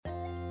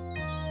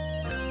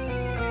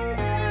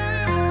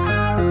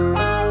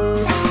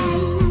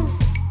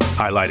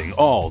highlighting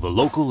all the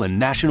local and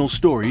national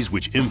stories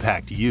which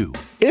impact you.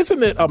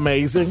 Isn't it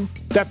amazing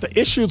that the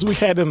issues we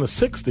had in the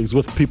 60s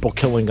with people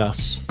killing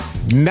us,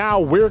 now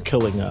we're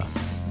killing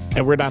us,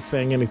 and we're not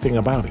saying anything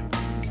about it?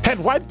 Had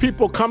white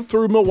people come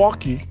through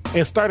Milwaukee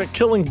and started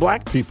killing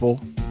black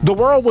people, the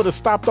world would have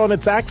stopped on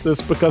its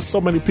axis because so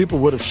many people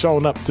would have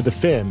shown up to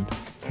defend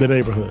the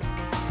neighborhood.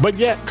 But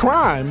yet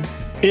crime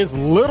is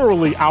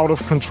literally out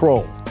of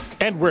control,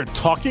 and we're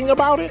talking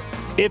about it?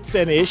 It's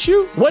an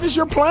issue? What is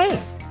your plan?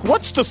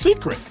 What's the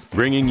secret?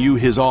 Bringing you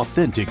his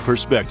authentic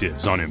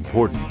perspectives on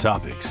important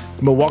topics.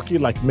 Milwaukee,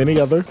 like many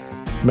other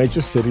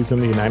major cities in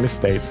the United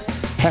States,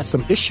 has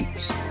some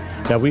issues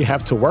that we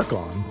have to work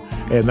on,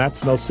 and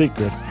that's no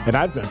secret. And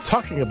I've been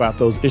talking about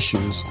those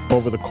issues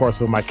over the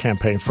course of my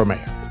campaign for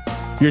mayor.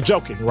 You're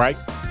joking, right?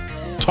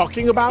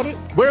 Talking about it?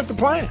 Where's the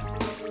plan?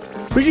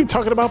 We keep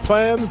talking about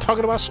plans and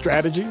talking about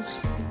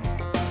strategies.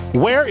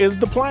 Where is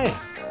the plan?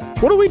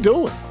 What are we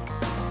doing?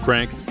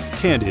 Frank,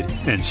 candid,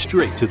 and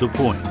straight to the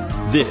point.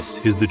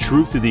 This is The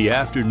Truth in the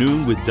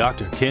Afternoon with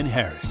Dr. Ken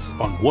Harris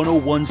on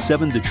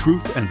 101.7 The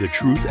Truth and The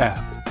Truth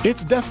app.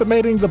 It's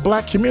decimating the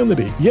black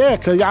community. Yeah,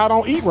 because y'all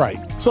don't eat right.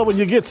 So when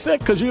you get sick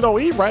because you don't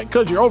eat right,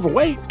 because you're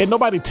overweight, and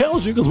nobody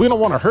tells you because we don't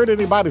want to hurt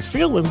anybody's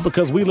feelings,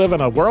 because we live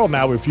in a world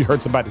now where if you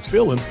hurt somebody's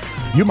feelings,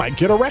 you might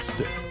get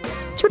arrested.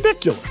 It's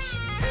ridiculous.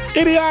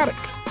 Idiotic.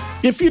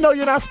 If you know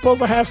you're not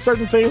supposed to have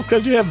certain things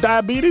because you have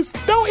diabetes,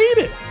 don't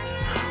eat it.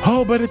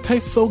 Oh, but it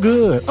tastes so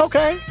good.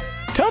 Okay.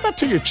 Tell that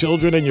to your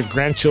children and your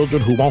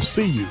grandchildren who won't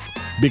see you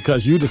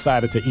because you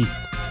decided to eat.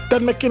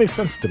 Doesn't make any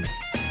sense to me.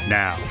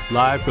 Now,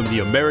 live from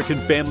the American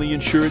Family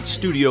Insurance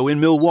Studio in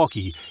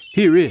Milwaukee,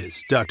 here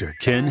is Dr.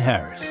 Ken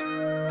Harris.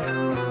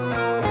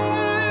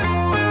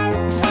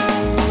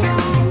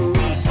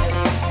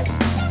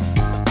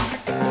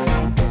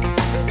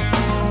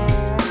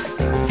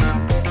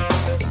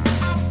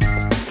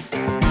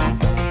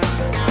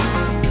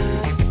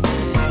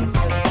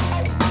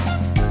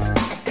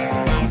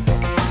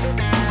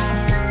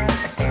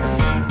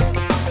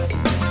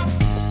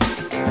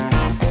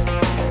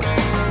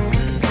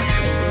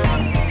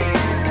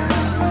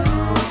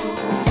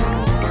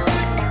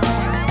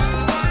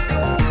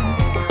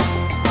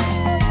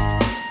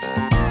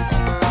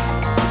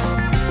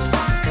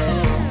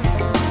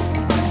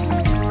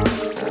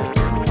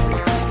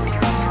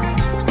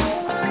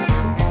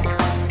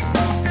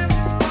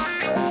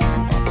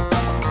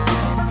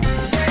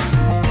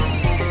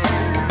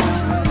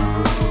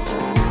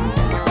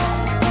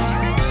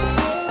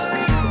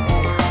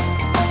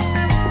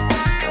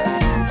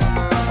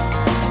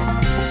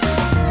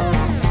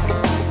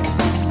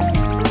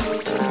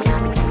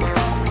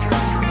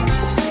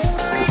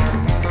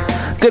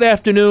 Good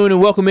afternoon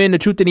and welcome in to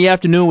Truth in the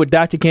Afternoon with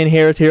Dr. Ken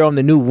Harris here on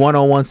the new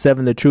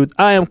 101.7 The Truth.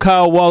 I am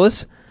Kyle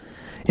Wallace,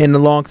 and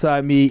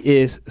alongside me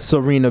is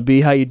Serena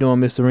B. How you doing,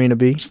 Miss Serena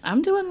B?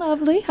 I'm doing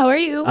lovely. How are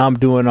you? I'm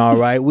doing all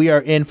right. We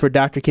are in for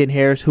Dr. Ken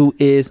Harris, who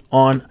is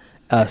on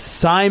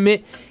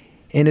assignment,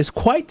 and it's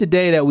quite the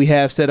day that we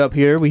have set up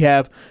here. We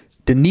have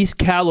Denise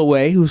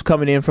Calloway, who's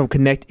coming in from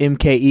Connect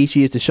MKE.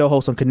 She is the show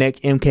host on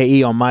Connect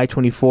MKE on My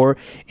 24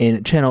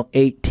 and Channel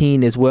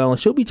 18 as well. And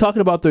she'll be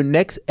talking about their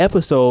next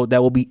episode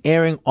that will be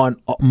airing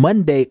on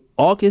Monday,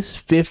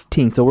 August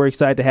 15th. So we're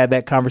excited to have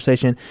that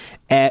conversation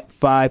at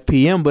 5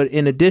 p.m. But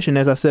in addition,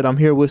 as I said, I'm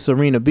here with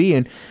Serena B.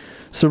 And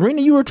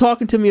Serena, you were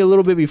talking to me a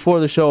little bit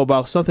before the show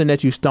about something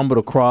that you stumbled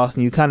across,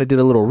 and you kind of did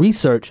a little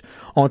research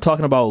on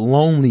talking about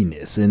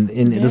loneliness. And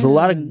there's a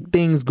lot of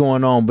things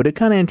going on, but it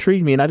kind of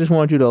intrigued me, and I just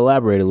wanted you to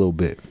elaborate a little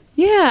bit.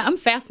 Yeah, I'm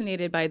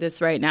fascinated by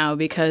this right now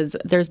because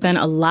there's been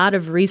a lot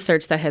of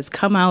research that has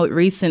come out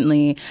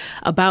recently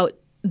about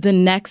the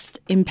next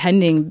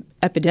impending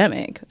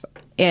epidemic.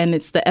 And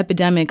it's the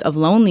epidemic of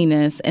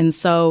loneliness. And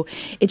so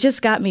it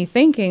just got me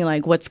thinking,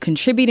 like, what's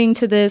contributing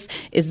to this?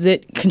 Is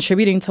it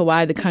contributing to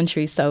why the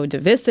country's so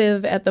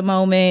divisive at the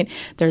moment?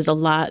 There's a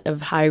lot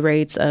of high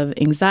rates of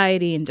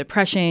anxiety and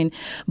depression.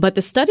 But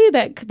the study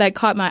that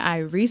caught my eye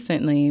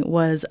recently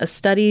was a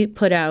study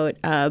put out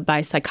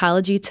by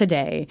Psychology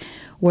Today,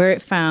 where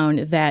it found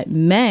that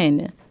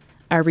men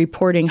are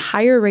reporting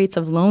higher rates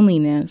of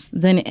loneliness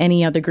than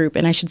any other group.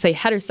 And I should say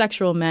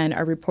heterosexual men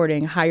are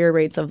reporting higher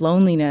rates of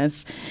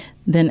loneliness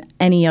than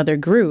any other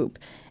group.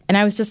 And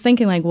I was just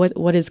thinking, like,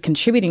 what is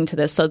contributing to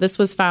this? So this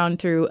was found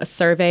through a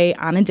survey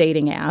on a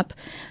dating app.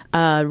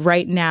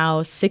 Right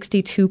now,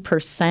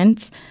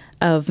 62%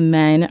 of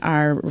men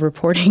are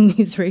reporting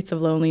these rates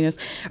of loneliness.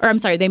 Or I'm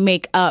sorry, they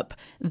make up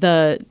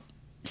the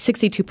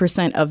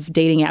 62% of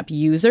dating app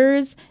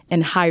users,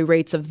 and high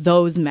rates of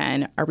those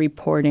men are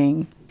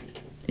reporting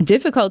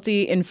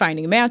difficulty in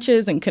finding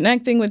matches and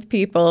connecting with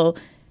people.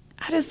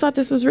 I just thought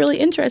this was really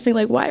interesting.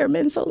 Like, why are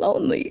men so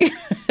lonely?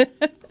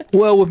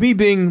 Well, with me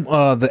being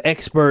the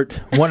expert,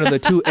 one of the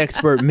two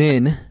expert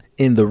men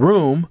in the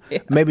room,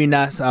 maybe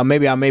not.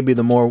 Maybe I may be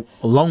the more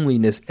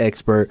loneliness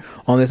expert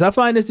on this. I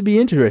find this to be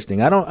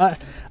interesting. I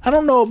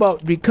don't know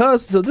about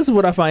because. So this is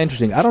what I find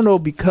interesting. I don't know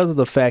because of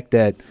the fact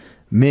that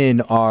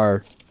men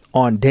are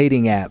on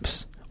dating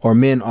apps or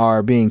men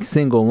are being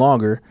single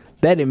longer,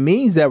 that it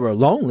means that we're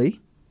lonely.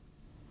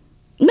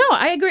 No,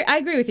 I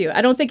agree with you.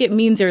 I don't think it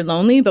means you're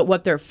lonely, but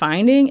what they're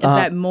finding is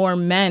that more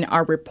men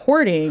are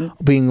reporting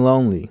being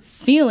lonely,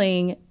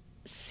 feeling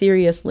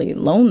seriously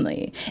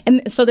lonely.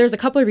 And so there's a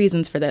couple of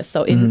reasons for this.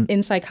 So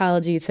in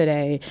Psychology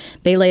Today,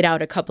 they laid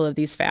out a couple of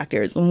these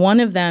factors. One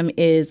of them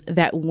is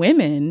that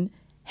women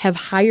have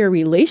higher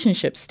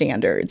relationship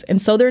standards. And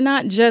so they're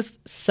not just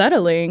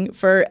settling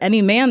for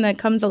any man that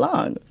comes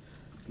along.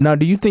 Now,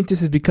 do you think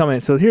this is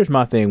becoming, so here's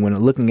my thing when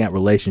looking at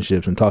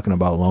relationships and talking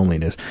about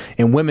loneliness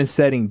and women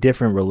setting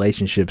different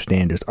relationship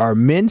standards, are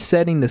women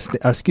setting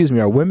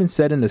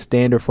the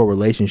standard for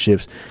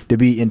relationships to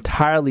be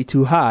entirely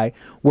too high,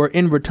 where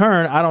in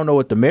return, I don't know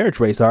what the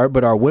marriage rates are,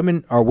 but are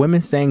women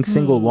staying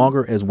single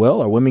longer as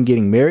well? Are women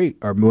getting married?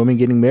 Are women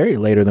getting married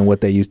later than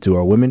what they used to?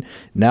 Are women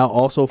now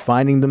also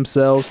finding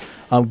themselves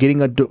getting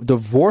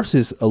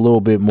divorces a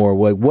little bit more?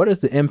 Like, what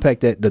is the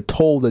impact, the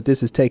toll that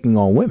this is taking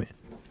on women?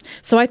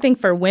 So I think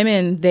for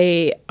women,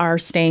 they are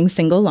staying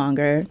single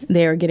longer.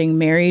 They are getting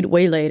married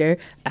way later.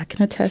 I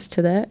can attest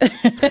to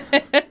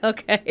that.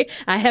 Okay.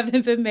 I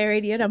haven't been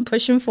married yet. I'm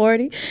pushing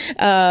 40.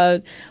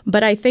 But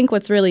I think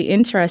what's really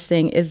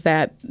interesting is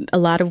that a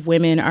lot of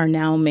women are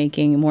now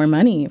making more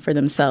money for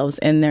themselves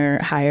and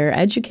they're higher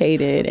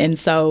educated. And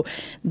so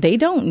they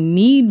don't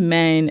need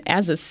men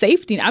as a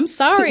safety. I'm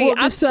sorry.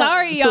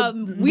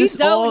 We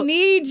don't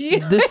need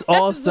you. This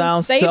all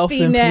sounds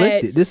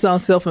self-inflicted. This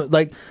sounds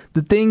like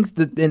the things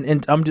that,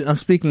 and I'm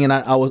speaking, and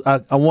I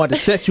wanted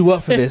to set you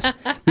up for this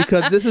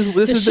because this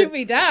is shoot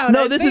me down.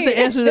 No, this is the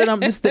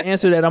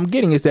answer that I'm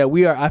getting is that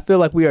I feel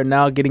like we are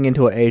now getting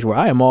into an age where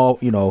I am all,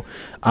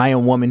 I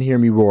am woman, hear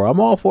me roar.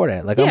 I'm all for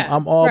that. Like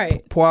I'm all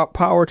right.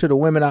 Power to the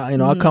women.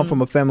 I come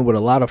from a family with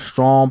a lot of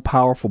strong,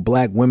 powerful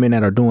black women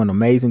that are doing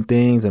amazing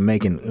things and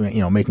making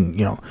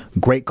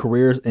great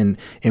careers and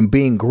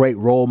being great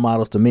role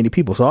models to many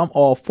people. So I'm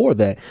all for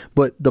that.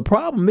 But the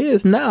problem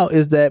is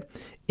that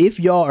if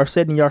y'all are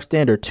setting your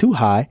standard too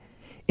high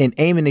and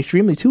aiming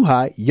extremely too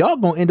high, y'all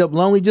gonna end up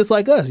lonely just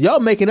like us. Y'all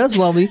making us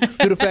lonely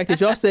through the fact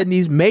that y'all setting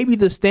these, maybe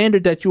the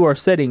standard that you are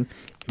setting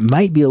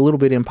might be a little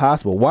bit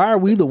impossible. Why are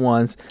we the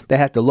ones that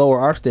have to lower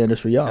our standards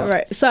for y'all?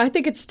 Right. So I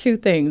think it's two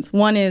things.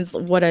 One is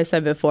what I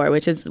said before,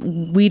 which is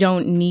we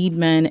don't need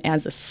men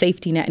as a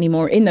safety net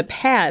anymore. In the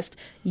past,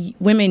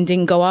 women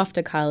didn't go off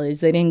to college.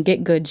 They didn't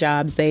get good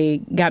jobs. They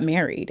got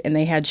married and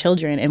they had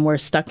children and were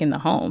stuck in the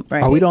home.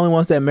 Right. Are we the only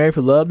ones that married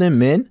for love then,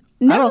 men?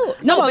 No,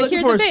 but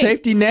here's the thing.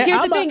 Safety net.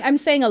 Here's the thing. I'm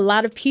saying a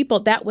lot of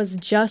people, that was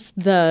just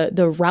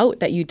the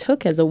route that you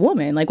took as a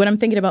woman. Like when I'm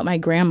thinking about my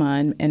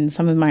grandma and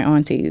some of my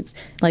aunties,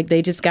 like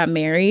they just got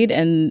married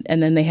and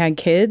then they had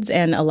kids,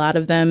 and a lot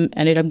of them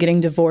ended up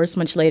getting divorced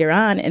much later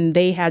on, and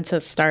they had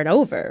to start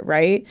over,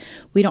 right?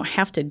 We don't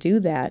have to do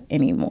that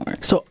anymore.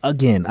 So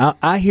again,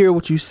 I hear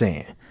what you're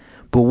saying.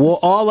 But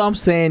all I'm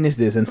saying is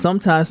this, and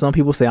sometimes some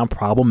people say I'm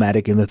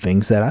problematic in the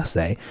things that I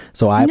say.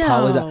 So I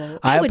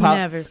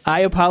apologize. I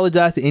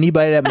apologize to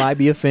anybody that might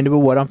be offended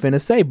with what I'm finna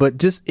say. But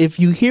just if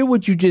you hear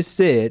what you just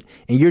said,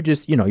 and you're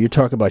just, you're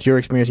talking about your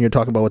experience and you're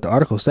talking about what the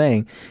article's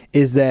saying,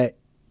 is that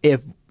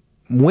if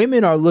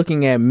women are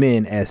looking at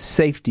men as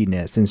safety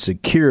nets and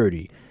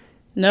security,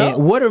 no,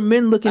 and what are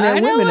men looking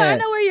at women at? I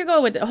know where you're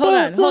going with it. Hold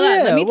on.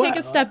 Let me take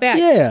a step back.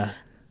 Yeah.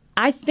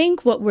 I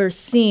think what we're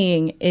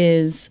seeing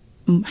is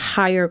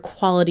higher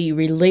quality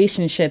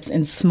relationships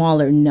in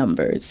smaller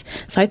numbers.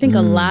 So I think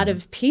a lot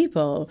of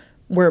people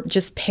were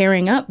just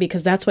pairing up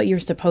because that's what you're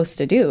supposed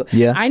to do.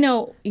 Yeah. I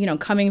know,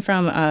 coming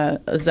from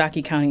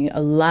Ozaukee County,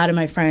 a lot of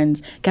my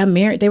friends got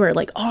married. They were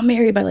like all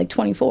married by like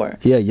 24.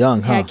 Yeah,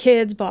 young, huh? Had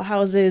kids, bought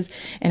houses.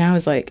 And I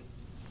was like,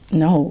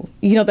 no,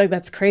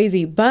 that's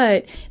crazy.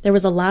 But there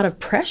was a lot of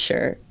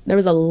pressure.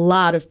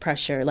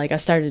 Like I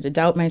started to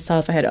doubt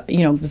myself. I had,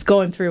 was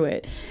going through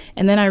it.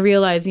 And then I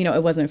realized,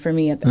 it wasn't for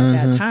me at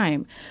that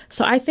time.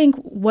 So I think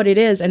what it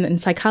is,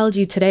 and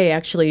Psychology Today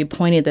actually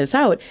pointed this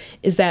out,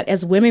 is that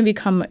as women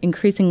become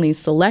increasingly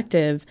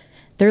selective,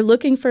 they're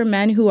looking for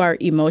men who are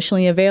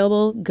emotionally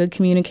available, good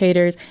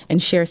communicators, and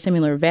share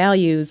similar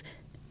values.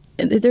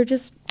 They're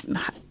just,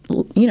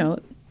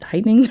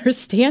 tightening their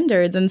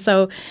standards. And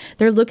so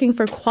they're looking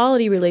for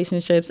quality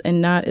relationships and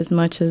not as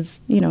much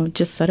as,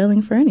 just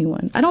settling for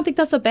anyone. I don't think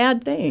that's a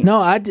bad thing. No,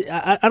 I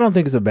don't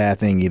think it's a bad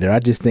thing either. I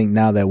just think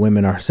now that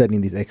women are setting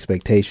these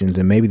expectations,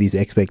 and maybe these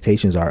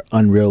expectations are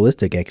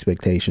unrealistic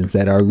expectations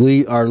that are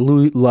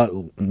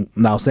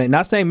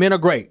not saying men are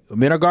great.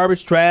 Men are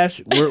garbage, trash.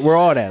 We're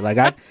all that. Like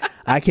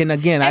I can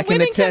attest.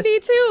 Can be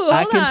too.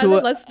 I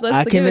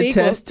can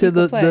attest to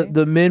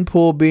the men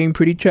pool being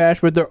pretty trash,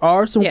 but there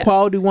are some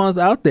quality ones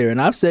out there.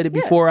 And I've said it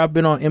before. I've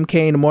been on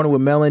MK in the Morning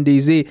with Mel and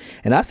DZ,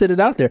 and I said it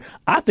out there.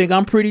 I think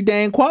I'm pretty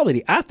dang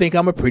quality. I think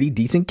I'm a pretty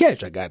decent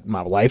catch. I got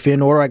my life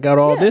in order. I got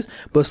all this.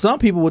 But some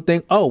people would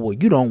think, oh, well,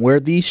 you don't wear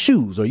these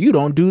shoes or you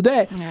don't do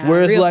that.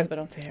 Whereas like, but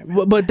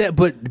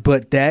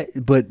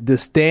the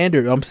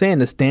standard. I'm saying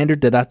the standard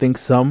that I think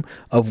some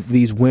of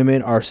these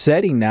women are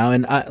setting now.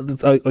 And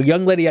a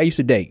young lady I used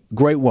to date.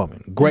 Great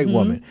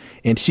woman.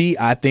 And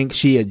I think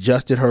she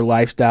adjusted her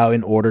lifestyle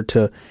in order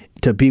to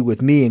be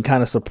with me and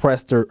kind of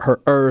suppressed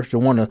her urge to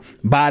want to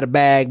buy the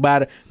bag,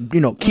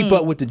 keep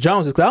up with the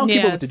Joneses. Because I don't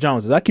keep up with the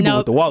Joneses. I keep up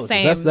with the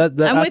Wallaces.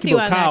 I'm with you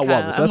on that, Kyle.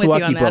 Wallace. That's who I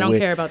keep up with. I don't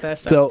care about that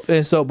stuff.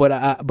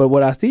 But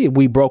what I see,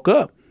 we broke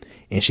up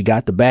and she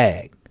got the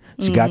bag.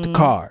 She got the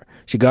car.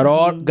 She got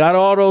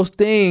all those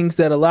things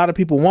that a lot of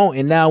people want.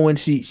 And now when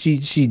she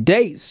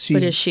dates,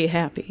 but is she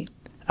happy?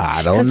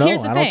 I don't know.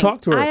 I don't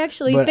talk to her. I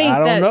actually think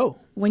that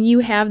when you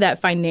have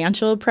that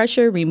financial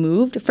pressure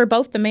removed for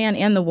both the man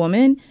and the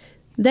woman,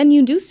 then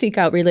you do seek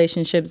out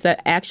relationships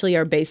that actually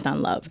are based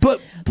on love. But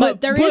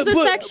there is a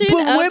section of the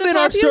population. But women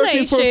are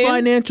searching for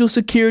financial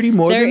security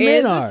more than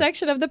men are. There is a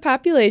section of the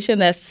population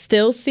that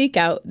still seek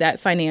out that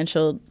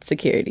financial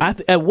security.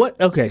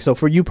 So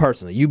for you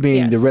personally, you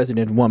being the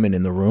resident woman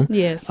in the room.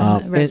 Yes,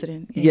 I'm a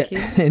resident. Thank you.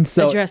 And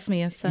so address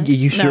me as such.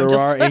 You sure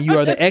are, and you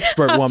are the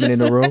expert woman in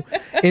the room.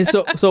 And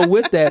so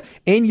with that,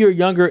 and you're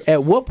younger,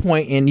 at what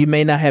point, and you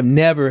may not have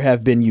never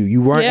have been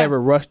you weren't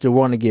ever rushed to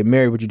want to get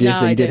married, but you did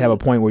you did have a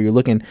point where you're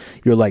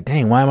like,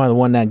 dang, why am I the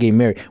one not getting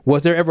married?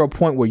 Was there ever a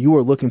point where you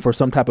were looking for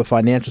some type of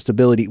financial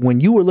stability? When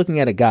you were looking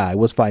at a guy,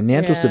 was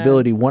financial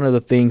stability one of the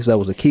things that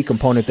was a key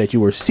component that you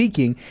were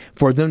seeking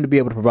for them to be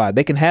able to provide?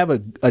 They can have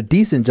a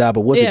decent job,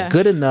 but was it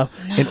good enough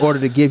in order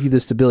to give you the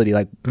stability?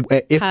 Like,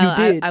 if Kyle, you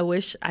did... I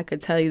wish I could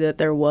tell you that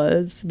there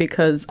was,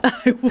 because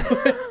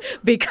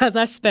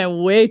I spent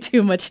way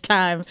too much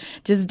time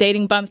just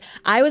dating bums.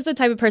 I was the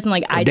type of person,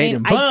 like, I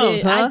didn't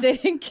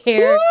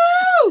care.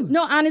 Woo!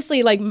 No,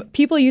 honestly, like,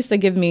 people used to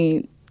give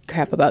me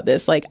crap about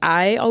this. Like,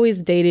 I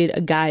always dated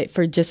a guy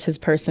for just his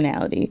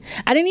personality.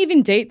 I didn't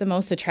even date the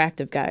most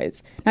attractive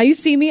guys. Now, you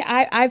see me,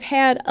 I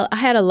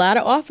had a lot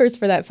of offers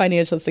for that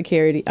financial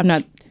security.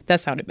 That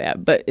sounded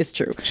bad, but it's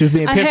true. She was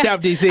being pimped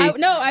out, DC. I'm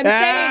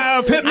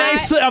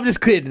saying... I'm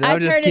just kidding. I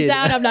turned it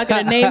down. I'm not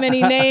going to name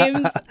any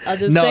names. I'll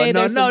just say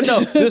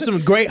no. There's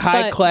some great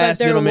high-class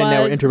gentlemen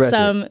that were interested.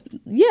 Some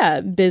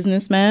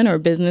businessmen or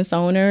business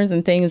owners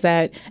and things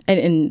that...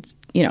 And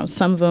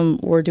some of them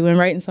were doing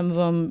right and some of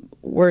them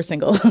were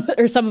single.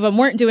 Or some of them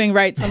weren't doing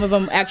right. Some of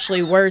them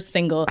actually were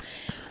single.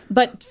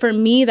 But for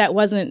me, that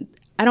wasn't...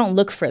 I don't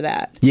look for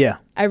that. Yeah.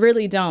 I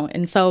really don't.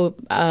 And so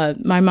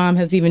my mom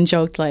has even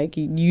joked, like,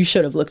 you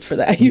should have looked for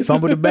that. You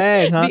fumbled the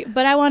bag, huh?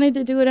 But I wanted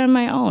to do it on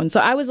my own. So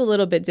I was a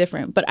little bit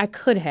different, but I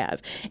could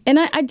have. And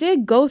I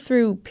did go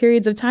through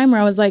periods of time where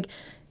I was like,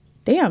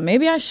 damn,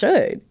 maybe I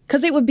should.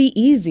 Because it would be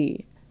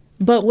easy.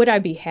 But would I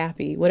be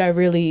happy? Would I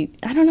really?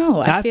 I don't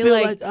know. I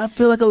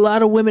feel like a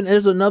lot of women.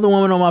 There's another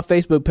woman on my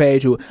Facebook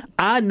page who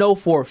I know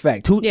for a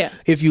fact.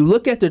 If you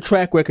look at the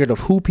track record of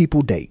who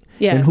people date,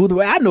 and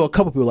I know a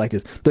couple people like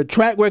this. The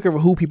track record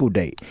of who people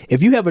date.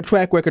 If you have a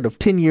track record of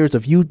 10 years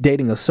of you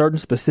dating a certain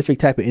specific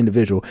type of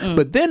individual,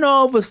 but then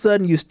all of a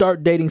sudden you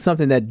start dating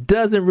something that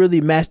doesn't really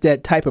match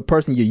that type of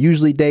person you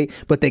usually date,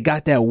 but they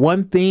got that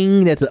one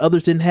thing that the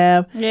others didn't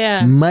have,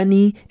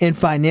 money and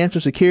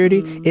financial security.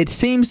 It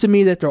seems to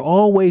me that they're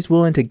always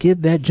willing to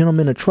give that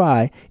gentleman a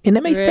try, and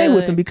they may stay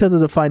with them because of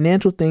the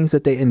financial things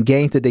that and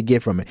gains that they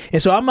get from it.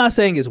 And so I'm not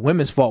saying it's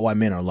women's fault why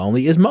men are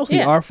lonely. It's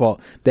mostly our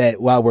fault that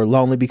why we're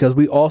lonely, because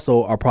we also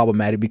are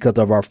problematic because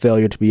of our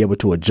failure to be able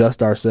to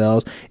adjust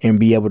ourselves and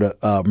be able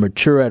to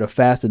mature at a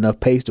fast enough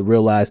pace to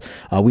realize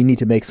we need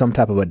to make some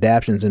type of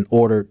adaptations in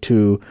order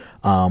to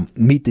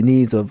meet the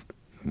needs of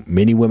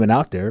many women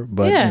out there.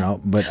 But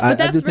I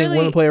do think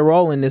women play a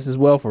role in this as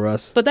well for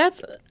us. But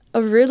that's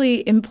a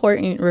really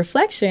important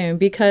reflection,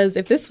 because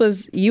if this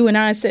was you and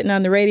I sitting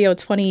on the radio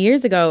 20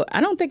 years ago, I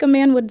don't think a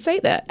man would say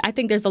that. I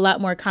think there's a lot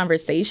more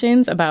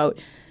conversations about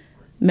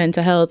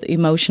mental health,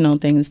 emotional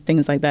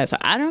things like that. So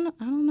I don't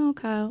know,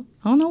 Kyle.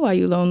 I don't know why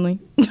you lonely.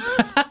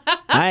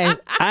 I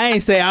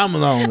ain't say I'm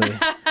lonely.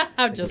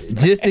 I'm just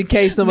in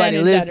case somebody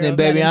listening,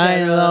 baby. I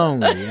ain't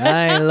lonely. You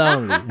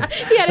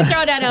had to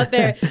throw that out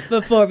there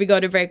before we go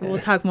to break. We'll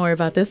talk more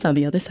about this on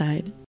the other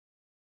side.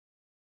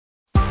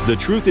 The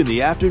Truth in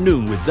the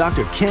Afternoon with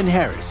Dr. Ken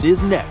Harris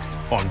is next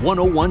on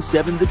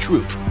 1017 The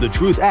Truth, The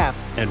Truth app,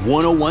 and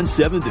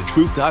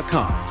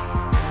 1017thetruth.com.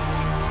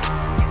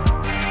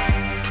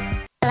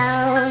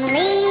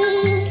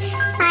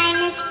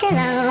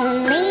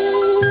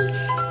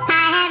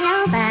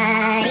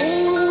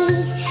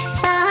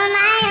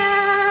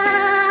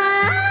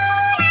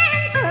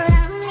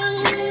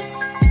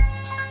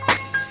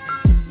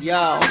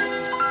 Yo,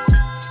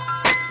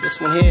 this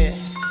one here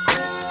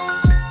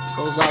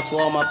goes out to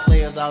all my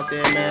players out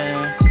there,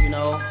 man.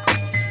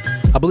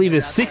 I believe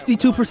it's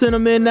 62%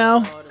 of men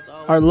now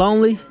are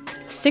lonely.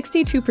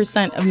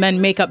 62% of men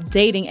make up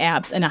dating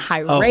apps, and a high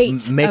rate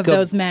of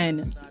those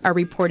men are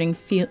reporting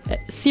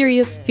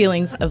serious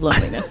feelings of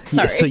loneliness.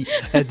 Sorry. So,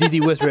 as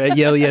DZ whispered,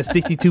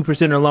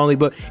 62% are lonely.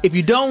 But if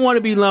you don't want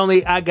to be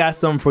lonely, I got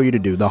something for you to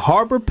do. The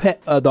Harbor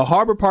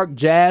Park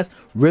Jazz,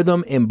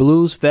 Rhythm, and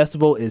Blues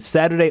Festival is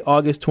Saturday,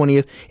 August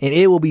 20th, and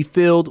it will be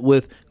filled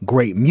with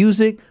great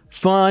music,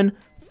 fun,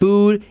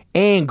 food,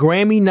 and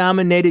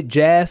Grammy-nominated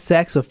jazz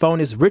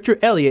saxophonist Richard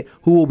Elliott,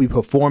 who will be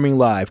performing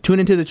live. Tune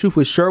into The Truth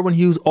with Sherwin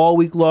Hughes all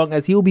week long,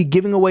 as he will be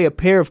giving away a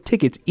pair of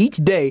tickets each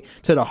day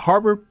to the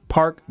Harbor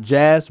Park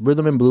Jazz,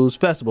 Rhythm and Blues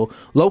Festival,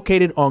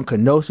 located on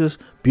Kenosha's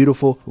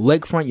beautiful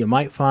lakefront. You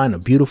might find a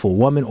beautiful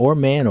woman or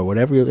man or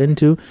whatever you're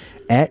into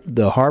at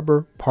the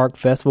Harbor Park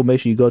Festival. Make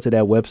sure you go to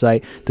that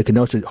website, the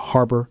Kenosha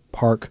Harbor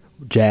Park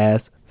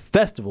Jazz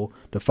Festival,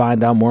 to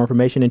find out more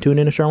information, and tune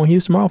in to Sherwin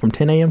Hughes tomorrow from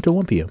 10 a.m. to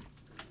 1 p.m.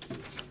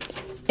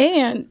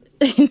 And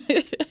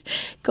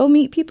go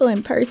meet people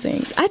in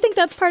person. I think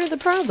that's part of the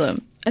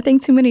problem. I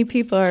think too many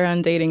people are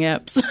on dating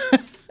apps.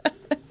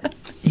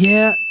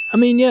 Yeah, I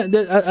mean,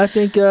 I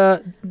think I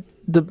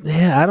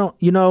don't,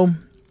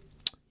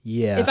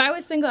 yeah. If I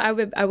was single,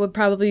 I would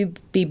probably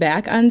be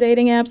back on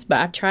dating apps, but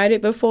I've tried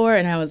it before,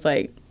 and I was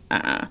like,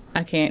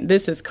 I can't.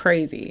 This is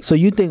crazy. So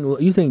you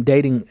think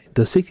dating,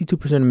 the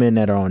 62% of men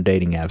that are on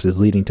dating apps is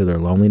leading to their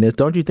loneliness?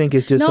 Don't you think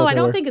it's just no? I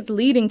don't think it's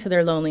leading to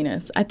their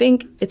loneliness. I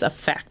think it's a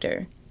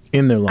factor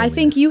in their loneliness. I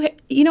think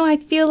I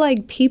feel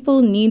like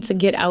people need to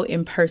get out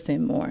in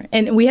person more,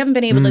 and we haven't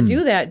been able to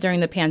do that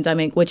during the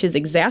pandemic, which is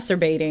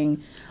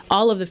exacerbating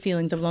all of the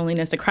feelings of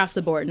loneliness across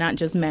the board, not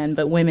just men,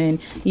 but women,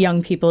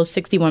 young people.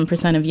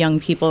 61% of young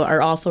people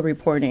are also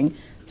reporting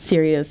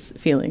serious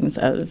feelings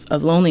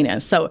of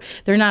loneliness. So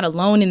they're not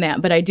alone in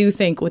that. But I do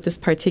think with this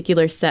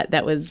particular set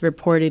that was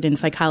reported in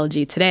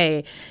Psychology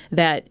Today,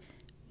 that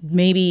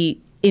maybe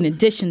in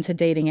addition to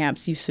dating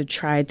apps, you should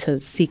try to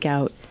seek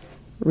out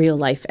real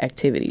life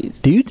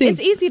activities. Do you think it's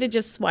easy to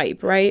just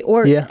swipe, right?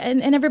 Or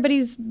and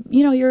everybody's,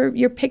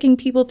 you're picking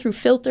people through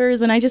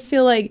filters, and I just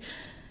feel like,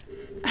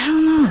 I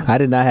don't know. I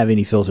did not have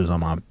any filters on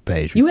my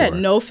page before. You had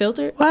no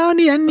filter? Well, I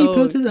didn't need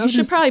filters. You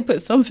should probably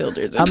put some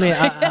filters in. I mean,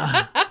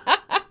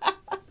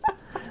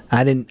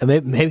 I didn't.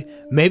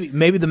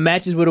 Maybe the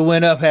matches would have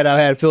went up had I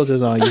had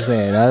filters on. You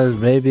saying that was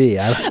maybe?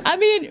 Cast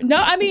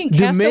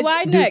a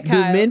wide net,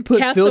 Kyle. Do men put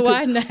cast filters? A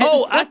wide net.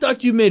 Oh, I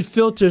thought you meant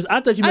filters. I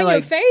thought you meant on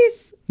like your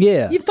face.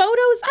 Yeah. Your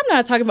photos? I'm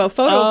not talking about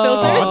photo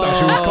filters. I thought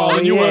she was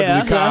calling you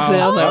ugly,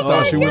 Kyle. I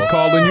thought she was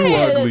calling you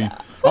ugly.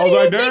 I was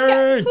like,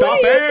 dang, who do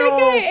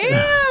you think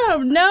I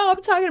am? No,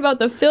 I'm talking about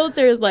the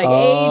filters, like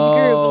age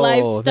group,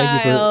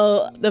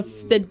 lifestyle,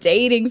 the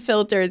dating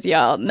filters,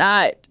 y'all.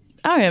 I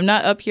am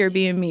not up here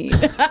being mean.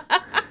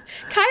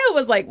 Kyle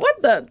was like,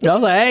 what the? I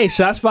was like, hey,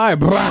 shots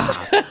fired.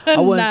 Not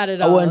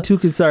at all. I wasn't too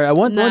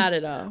concerned. Not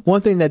at all.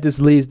 One thing that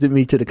this leads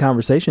me to the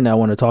conversation that I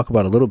want to talk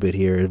about a little bit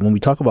here is when we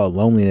talk about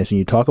loneliness and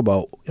you talk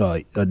about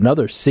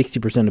another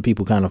 60% of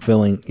people kind of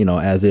feeling,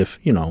 as if,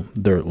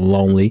 they're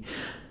lonely.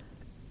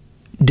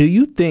 Do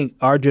you think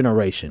our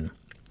generation,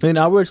 and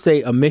I would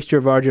say a mixture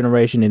of our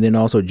generation and then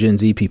also Gen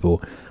Z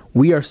people,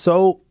 we are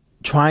so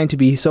trying to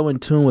be so in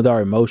tune with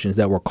our emotions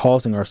that we're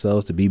causing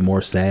ourselves to be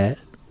more sad?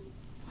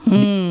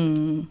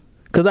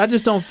 Because I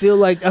just don't feel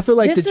like,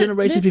 the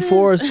generations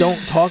before us don't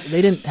talk,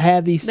 they didn't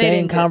have these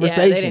same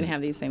conversations. Yeah, they didn't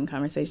have these same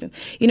conversations.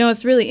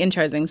 It's really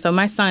interesting. So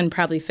my son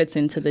probably fits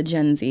into the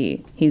Gen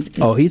Z. He's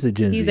a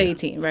Gen Z. He's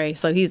 18, right?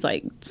 So he's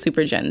like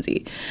super Gen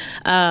Z.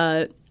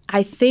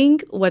 I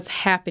think what's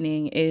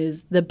happening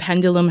is the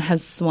pendulum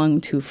has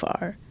swung too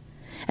far.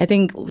 I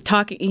think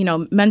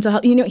mental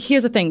health,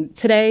 here's the thing.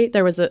 Today,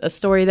 there was a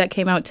story that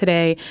came out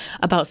today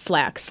about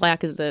Slack.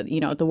 Slack is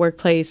the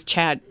workplace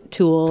chat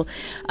tool,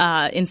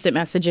 instant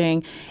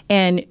messaging.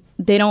 And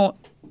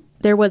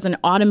there was an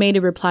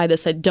automated reply that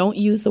said, don't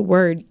use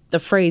the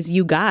phrase,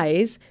 you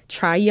guys,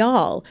 try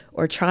y'all,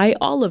 or try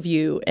all of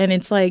you. And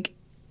it's like,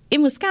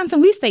 in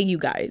Wisconsin, we say you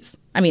guys.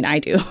 I mean, I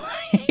do.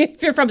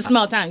 If you're from a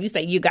small town, you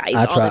say you guys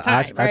all the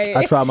time, right?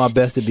 I try my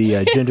best to be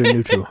gender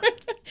neutral.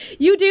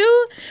 You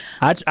do?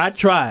 I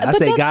try. I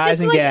say guys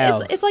and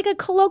gals. It's like a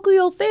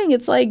colloquial thing.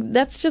 It's like,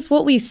 that's just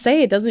what we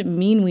say. It doesn't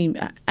mean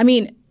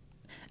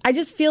I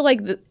just feel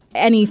like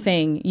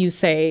anything you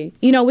say,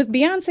 with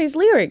Beyonce's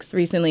lyrics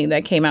recently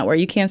that came out where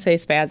you can't say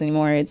spaz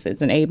anymore. It's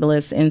an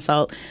ableist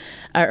insult.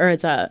 Or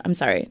it's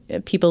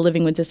people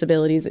living with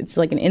disabilities. It's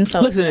like an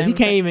insult. Listen,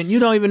 you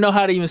don't even know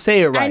how to even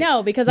say it right. I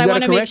know, because I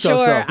want to make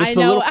sure. I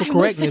know. Political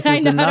correctness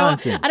is the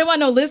nonsense. I don't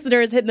want no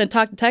listeners hitting the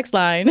talk to text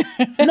line.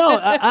 No,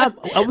 that's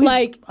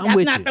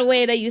not the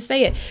way that you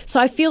say it. So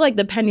I feel like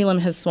the pendulum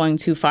has swung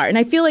too far, and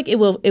I feel like it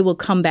will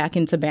come back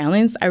into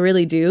balance. I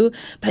really do.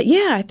 But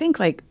yeah, I think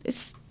like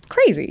it's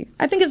crazy.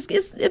 I think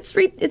it's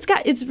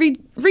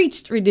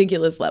reached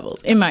ridiculous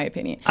levels, in my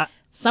opinion.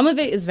 Some of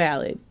it is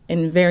valid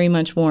and very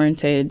much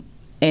warranted.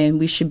 And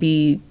we should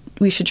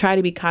try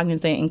to be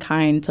cognizant and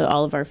kind to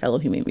all of our fellow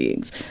human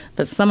beings.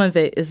 But some of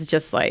it is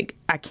just like,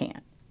 I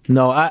can't.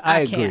 No,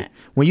 I agree. Can't.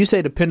 When you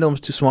say the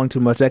pendulum's swung too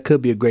much, that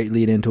could be a great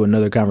lead into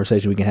another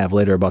conversation we can have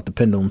later about the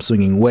pendulum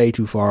swinging way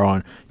too far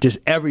on just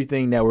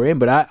everything that we're in.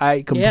 But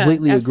I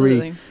completely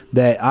agree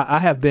that I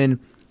have been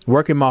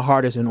working my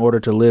hardest in order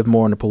to live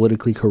more in a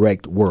politically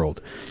correct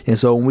world. And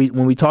so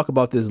when we talk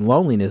about this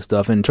loneliness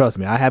stuff, and trust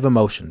me, I have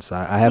emotions.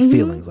 I have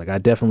feelings. Like I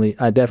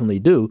definitely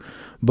do.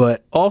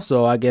 But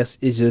also, I guess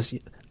it's just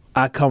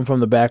I come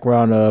from the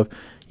background of,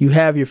 you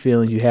have your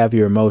feelings, you have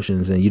your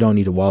emotions, and you don't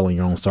need to wallow in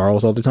your own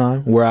sorrows all the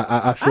time. Where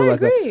I feel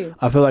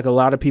I feel like a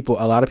lot of people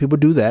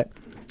do that.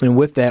 And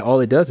with that, all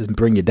it does is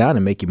bring you down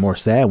and make you more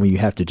sad when you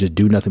have to just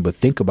do nothing but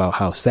think about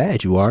how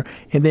sad you are.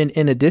 And then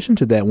in addition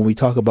to that, when we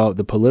talk about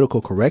the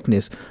political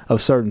correctness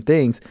of certain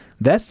things,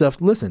 that stuff,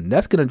 listen,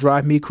 that's going to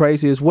drive me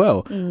crazy as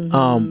well.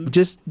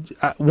 Just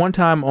one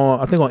time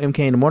I think on MK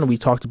in the Morning, we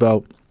talked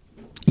about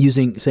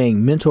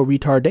saying mental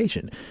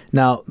retardation.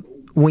 Now,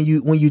 when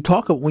you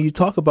talk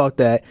about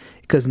that,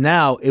 because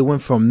now it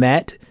went from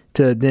that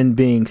to then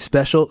being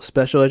special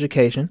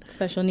education,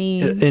 special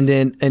needs, and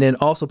then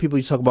also people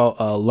you talk about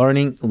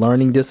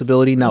learning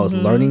disability. Now it's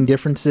learning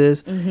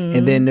differences,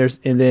 and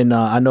then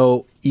I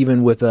know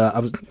even with I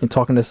was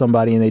talking to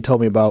somebody and they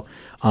told me about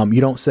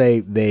you don't say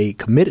they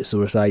committed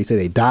suicide, you say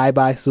they die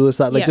by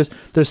suicide. Like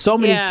there's so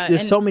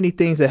many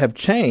things that have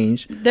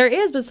changed. There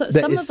is, but that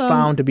some is of them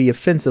found to be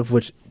offensive,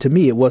 which to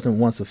me it wasn't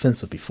once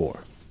offensive before.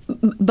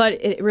 But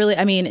it really,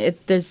 I mean,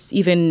 there's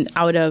even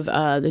out of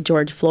the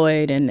George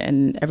Floyd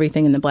and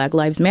everything in the Black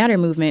Lives Matter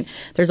movement,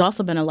 there's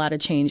also been a lot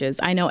of changes.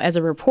 I know as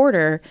a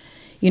reporter,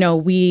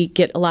 we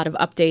get a lot of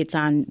updates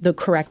on the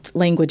correct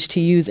language to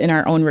use in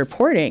our own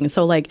reporting.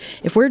 So, like,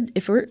 if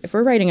we're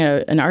writing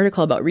an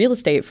article about real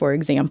estate, for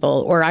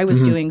example, or I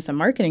was doing some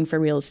marketing for a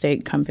real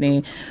estate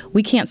company,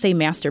 we can't say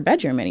master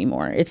bedroom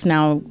anymore. It's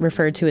now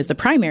referred to as the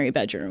primary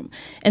bedroom.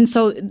 And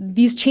so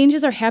these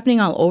changes are happening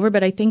all over,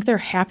 but I think they're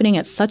happening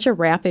at such a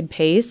rapid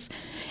pace.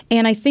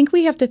 And I think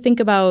we have to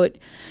think about,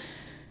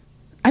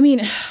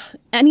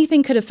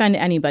 anything could offend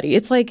anybody.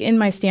 It's like in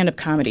my stand-up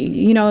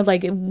comedy,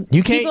 like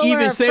you can't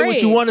even say what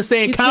you want to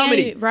say in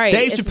comedy. Right?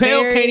 Dave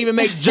Chappelle can't even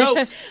make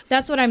jokes.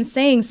 That's what I'm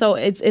saying. So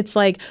it's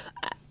like,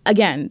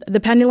 again,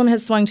 the pendulum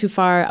has swung too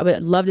far. I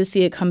would love to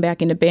see it come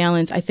back into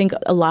balance. I think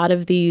a lot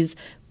of these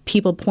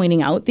people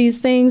pointing out these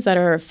things that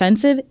are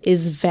offensive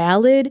is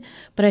valid,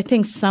 but I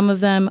think some of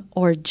them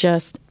are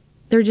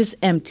they're just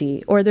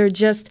empty, or they're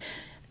just,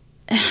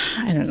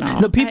 I don't know.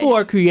 No, people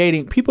are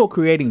creating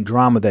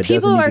drama that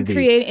doesn't need to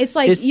be. It's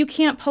like you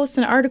can't post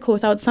an article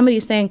without somebody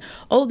saying,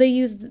 "Oh, they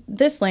use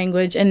this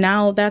language," and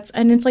now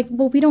and it's like,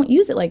 well, we don't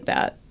use it like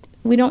that.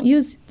 We don't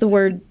use the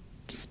word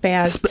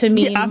spaz to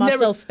mean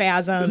muscle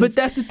spasms. But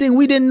that's the thing,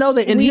 we didn't know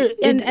that.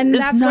 And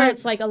that's where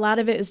it's like a lot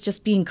of it is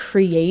just being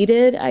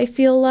created, I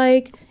feel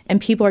like, and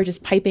people are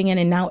just piping in,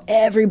 and now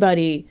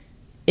everybody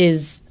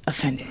is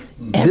offended.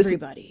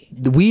 Everybody.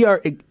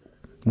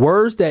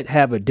 Words that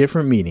have a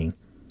different meaning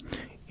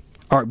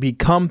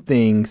become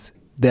things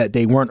that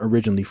they weren't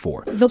originally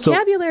for.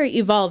 Vocabulary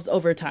evolves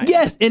over time.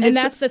 Yes. And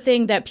that's the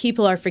thing that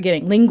people are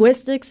forgetting.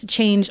 Linguistics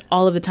change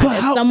all of the time.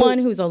 As someone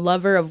who's a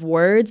lover of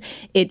words,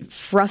 it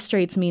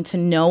frustrates me to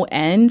no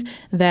end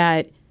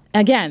that,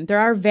 again, there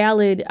are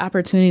valid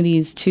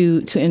opportunities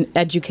to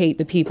educate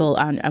the people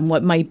on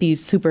what might be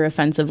super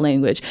offensive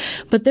language.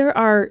 But there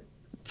are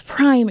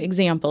prime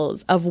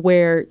examples of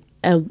where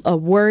a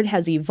word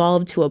has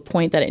evolved to a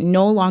point that it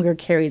no longer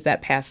carries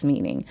that past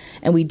meaning,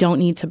 and we don't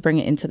need to bring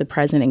it into the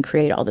present and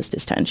create all this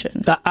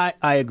distension. I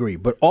agree,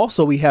 but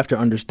also we have to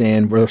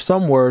understand there are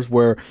some words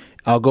where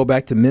I'll go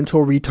back to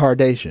mental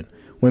retardation.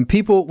 When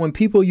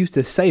people used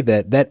to say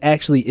that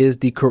actually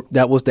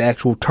that was the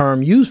actual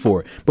term used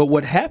for it. But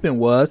what happened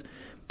was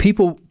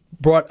people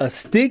brought a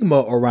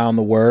stigma around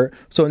the word,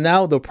 so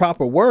now the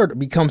proper word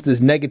becomes this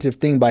negative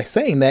thing by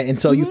saying that, and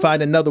so you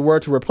find another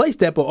word to replace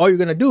that, but all you're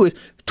going to do is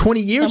 20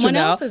 years from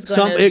now,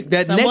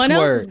 someone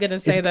else is going to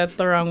say that's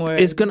the wrong word.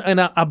 It's going, and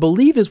I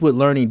believe it's with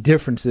learning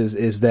differences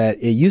is that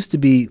it used to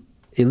be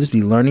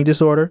learning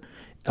disorder,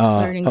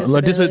 learning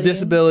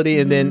disability,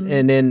 and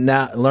then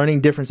now learning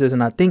differences,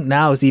 and I think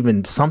now it's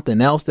even something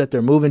else that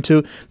they're moving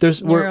to.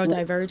 There's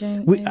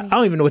neurodivergent. I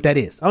don't even know what that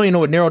is. I don't even know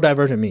what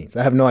neurodivergent means.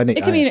 I have no idea.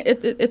 It can mean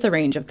it's a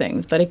range of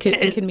things, but it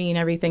can mean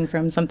everything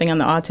from something on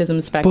the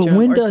autism spectrum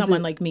or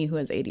someone like me who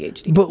has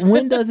ADHD. But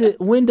when does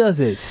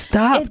it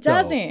stop? It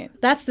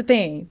doesn't. That's the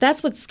thing.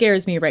 That's what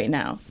scares me right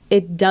now.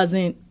 It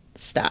doesn't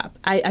stop.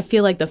 I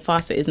feel like the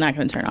faucet is not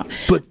going to turn off.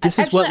 But this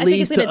is what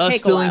leads to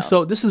us feeling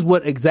so. This is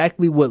what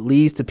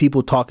leads to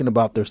people talking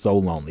about they're so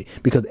lonely,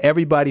 because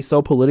everybody's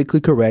so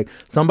politically correct.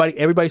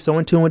 Everybody's so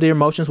in tune with their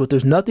emotions. But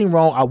there's nothing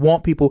wrong. I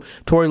want people.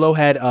 Tori Lowe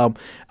had I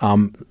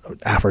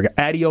forgot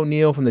Addie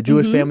O'Neill from the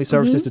Jewish Family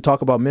Services to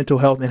talk about mental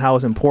health and how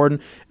it's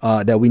important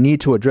that we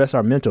need to address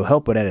our mental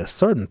health. But at a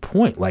certain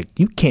point, like,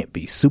 you can't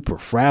be super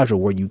fragile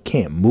where you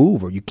can't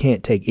move or you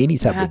can't take any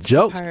type of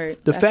jokes.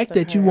 The fact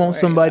that you want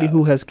somebody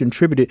who has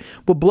contributed.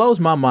 What blows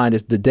my mind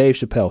is the Dave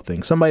Chappelle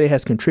thing. Somebody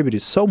has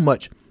contributed so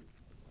much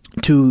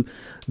to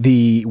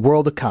the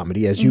world of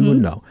comedy, as you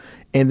would know,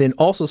 and then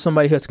also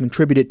somebody who has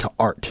contributed to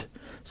art.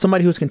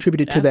 Somebody who has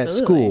contributed to that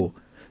school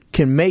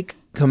can make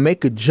can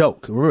make a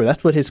joke. Remember,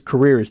 that's what his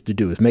career is to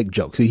do, is make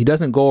jokes. He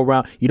doesn't go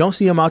around. You don't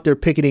see him out there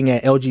picketing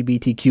at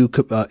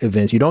LGBTQ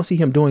events. You don't see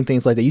him doing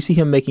things like that. You see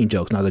him making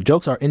jokes. Now, the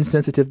jokes are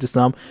insensitive to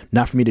some,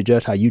 not for me to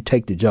judge how you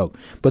take the joke.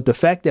 But the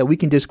fact that we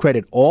can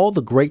discredit all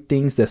the great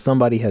things that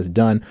somebody has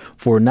done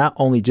for not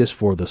only just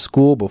for the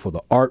school, but for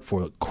the art,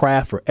 for the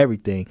craft, for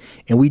everything,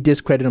 and we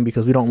discredit them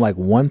because we don't like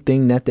one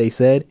thing that they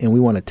said and we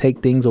want to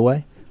take things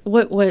away.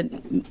 What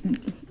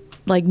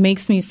like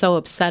makes me so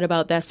upset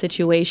about that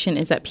situation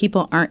is that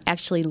people aren't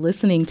actually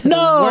listening to the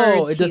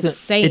words he's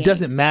saying. It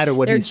doesn't matter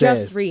what he says. They're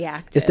just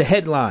reactive. It's the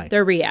headline.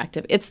 They're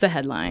reactive. It's the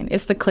headline.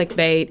 It's the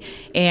clickbait.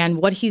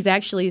 And what he's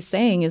actually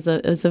saying is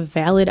a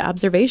valid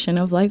observation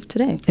of life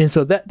today. And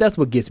so that's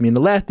what gets me. And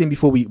the last thing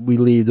before we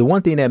leave, the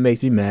one thing that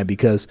makes me mad,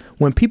 because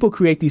when people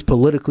create these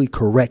politically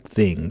correct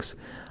things,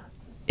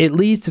 it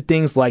leads to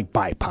things like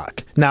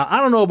BIPOC. Now, I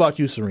don't know about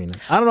you, Serena.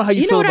 I don't know how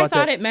you feel about that. You know what I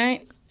thought it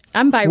meant?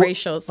 I'm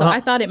biracial, so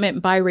I thought it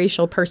meant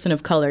biracial person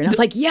of color. And I was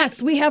like,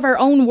 yes, we have our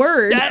own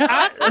word.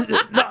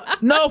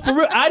 No, for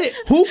real. I didn't.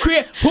 Who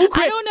created?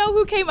 I don't know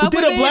who came up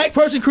with it. Did a black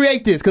person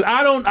create this? Because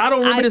I don't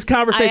remember this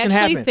conversation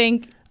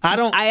happening.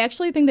 I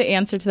actually think the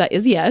answer to that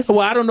is yes.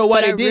 Well, I don't know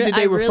why they did. Did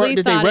they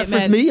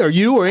reference me or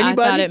you or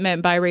anybody? I thought it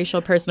meant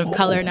biracial person of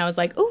color, and I was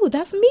like, "Ooh,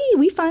 that's me.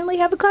 We finally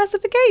have a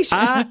classification."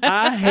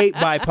 I hate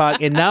BIPOC,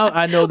 and now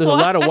I know there's a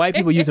lot of white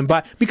people using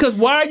BIPOC. Because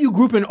why are you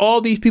grouping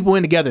all these people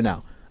in together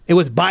now? It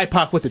was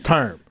BIPOC was the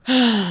term.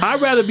 I'd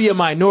rather be a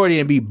minority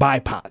and be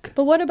BIPOC.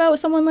 But what about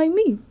someone like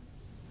me?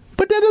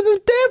 But that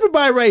doesn't stand for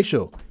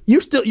biracial.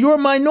 You're a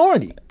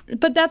minority.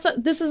 But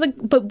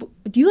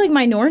but do you like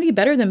minority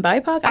better than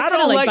BIPOC? I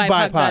don't like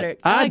BIPOC better.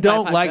 I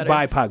don't like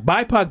BIPOC.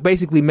 BIPOC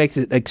basically makes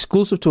it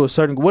exclusive to a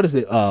certain, what is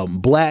it?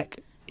 Black,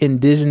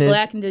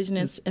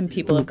 indigenous, and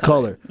people of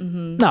color.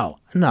 Mm-hmm.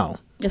 No.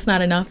 It's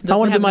not enough.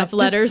 Doesn't have enough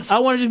letters. I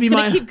want to just be it's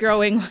gonna keep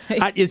growing.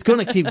 It's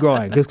going to keep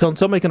growing because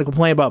somebody's going to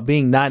complain about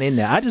being not in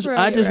there. I just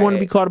want to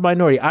be called a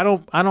minority. I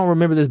don't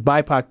remember this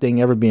BIPOC thing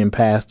ever being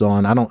passed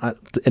on.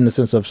 In the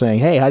sense of saying,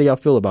 hey, how do y'all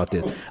feel about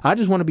this? I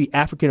just want to be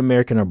African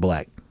American or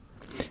black.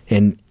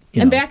 And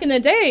back in the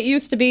day, it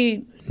used to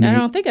be. I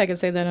don't think I can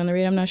say that on the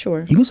radio. I'm not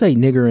sure. You can say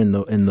nigger in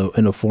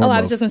the form. Oh, I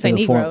was just gonna say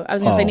Negro. I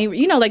was gonna say Negro.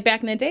 You know, like back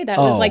in the day, that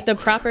was like the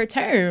proper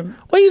term.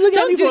 Well, you look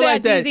don't at do that,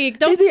 like that, DZ.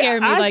 Don't scare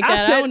me like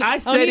that. I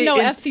said it.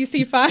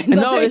 FCC fines.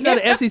 No, it's not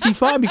an FCC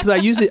fine because I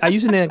use it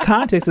in the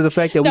context of the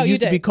fact that we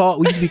used to be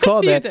called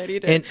that. You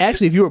did. And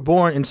actually, if you were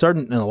born in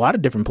a lot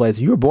of different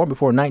places, you were born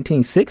before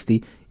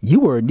 1960. You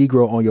were a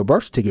Negro on your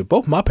birth certificate.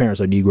 Both my parents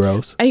are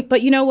Negroes.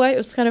 But you know what?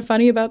 What's kind of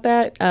funny about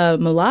that?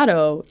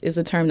 Mulatto is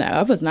a term that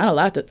I was not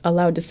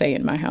allowed to say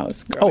in my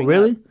house. Oh,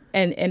 really? Up.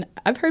 And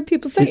I've heard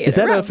people say it. Is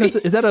that an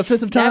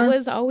offensive term? That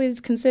was always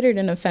considered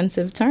an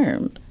offensive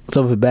term.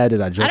 So if it's bad, did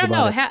I joke about it? I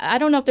don't know. I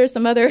don't know if there's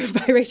some other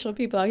biracial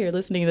people out here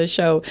listening to the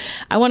show.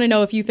 I want to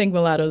know if you think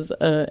mulatto's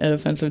an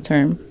offensive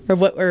term,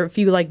 or if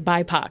you like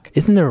BIPOC.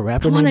 Isn't there a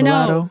rapper named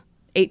Mulatto?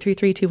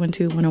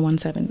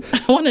 833-212-1017.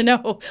 I want to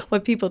know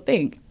what people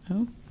think.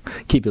 Oh.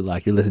 Keep it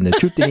locked. You're listening to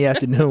Truth in the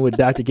Afternoon with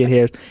Dr. Ken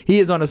Harris. He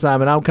is on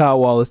assignment. I'm Kyle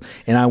Wallace,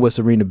 and I'm with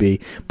Serena B.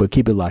 But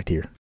keep it locked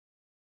here.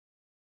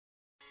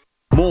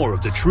 More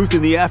of the Truth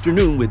in the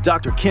Afternoon with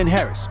Dr. Ken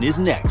Harris is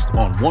next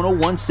on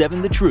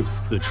 1017 The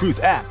Truth, The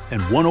Truth app,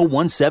 and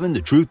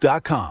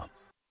 1017thetruth.com.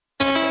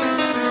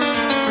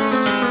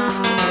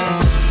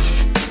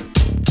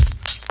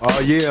 Oh,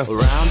 yeah.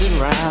 Round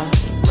and round,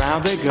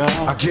 round they go.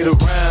 I get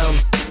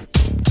around.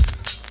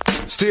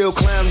 Still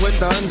clown with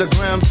the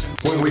underground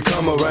when we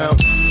come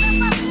around.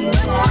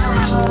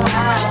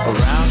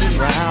 Around and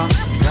round,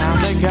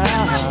 round they go.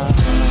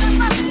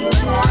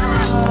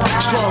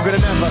 Stronger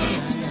than ever.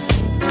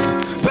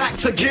 Back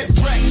to get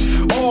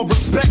wrecked. All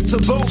respect to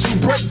those who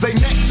break their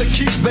neck to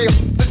keep their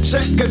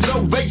check. Cause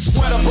though they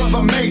sweat a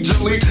brother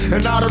majorly.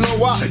 And I don't know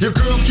why your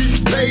girl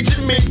keeps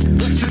paging me.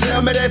 She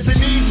tell me that she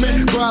needs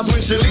me. Cries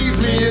when she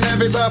leaves me. And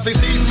every time she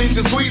sees me,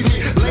 she squeeze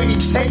me. Lady,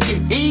 take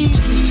it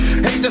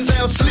easy. Hate to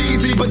sound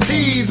sleazy, but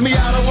tease me.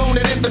 I don't want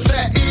it if it's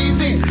that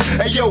easy.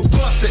 Hey yo,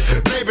 bust it.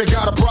 Baby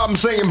got a problem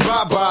saying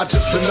bye-bye.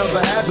 Just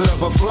another hazard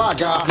of a fly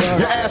guy.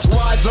 Your ass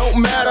wide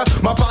don't matter.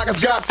 My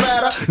pockets got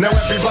fatter. Now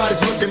everybody's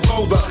looking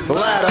for the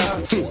ladder.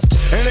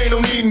 And ain't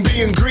no need in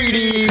being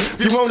greedy. If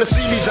you wanna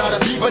see me, try to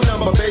keep a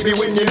number, baby,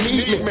 when you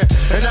need me.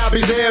 And I'll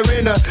be there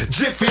in a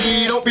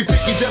jiffy. Don't be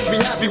picky, just be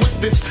happy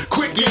with this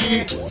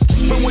quickie.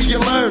 But when you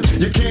learn,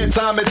 you can't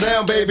time it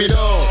down, baby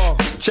doll.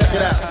 Check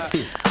it out.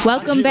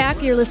 Welcome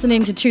back. You're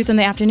listening to Truth in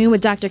the Afternoon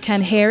with Dr.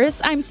 Ken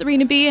Harris. I'm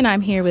Serena B, and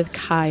I'm here with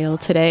Kyle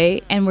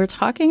today, and we're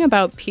talking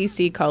about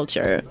PC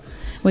culture.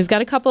 We've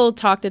got a couple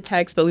talk to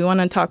text, but we want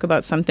to talk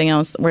about something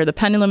else where the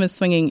pendulum is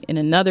swinging in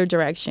another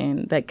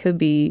direction that could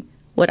be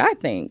what I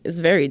think is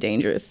very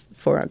dangerous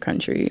for our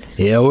country.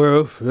 Yeah,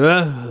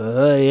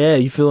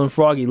 you feeling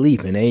froggy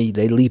leaping. They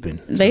leaping.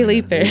 They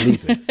leaping.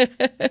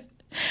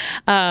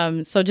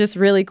 So just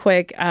really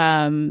quick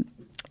on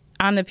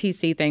the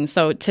PC thing.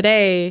 So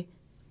today,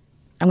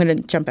 I'm going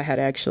to jump ahead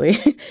actually.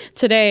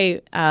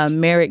 Today,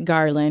 Merrick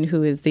Garland,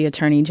 who is the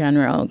Attorney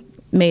General,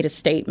 made a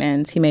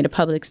statement. He made a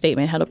public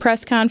statement, held a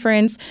press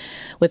conference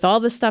with all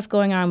the stuff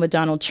going on with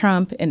Donald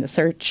Trump in the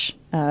search,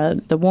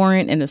 the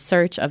warrant and the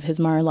search of his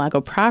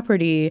Mar-a-Lago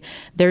property.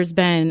 There's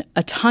been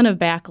a ton of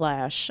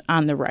backlash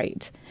on the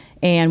right.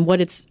 And what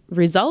it's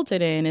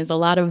resulted in is a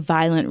lot of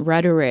violent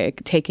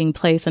rhetoric taking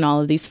place in all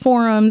of these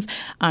forums,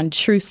 on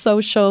Truth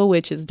Social,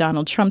 which is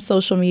Donald Trump's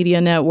social media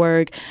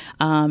network,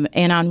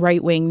 and on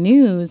right-wing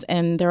news.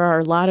 And there are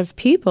a lot of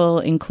people,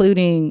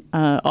 including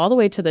all the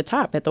way to the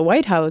top at the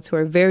White House, who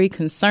are very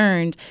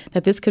concerned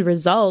that this could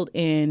result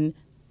in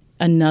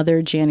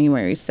another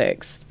January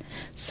 6th.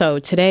 So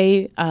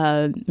today,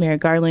 Merrick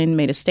Garland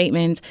made a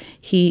statement.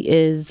 He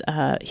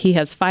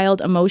has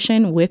filed a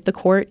motion with the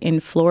court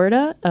in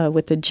Florida,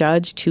 with the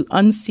judge, to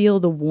unseal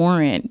the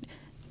warrant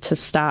to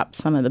stop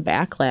some of the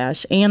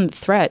backlash and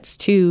threats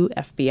to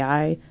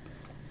FBI,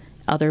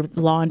 other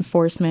law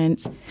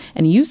enforcement.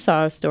 And you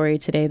saw a story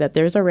today that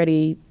there's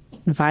already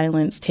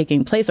violence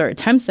taking place, or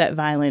attempts at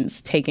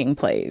violence taking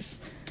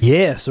place.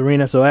 Yeah,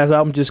 Serena. So as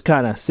I'm just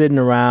kind of sitting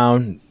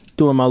around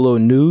doing my little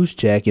news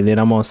check, and then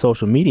I'm on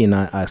social media, and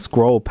I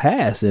scroll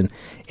past, and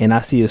I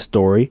see a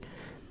story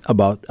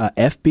about a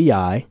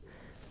FBI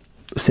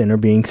center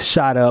being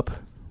shot up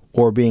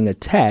or being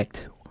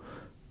attacked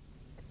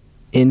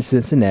in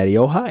Cincinnati,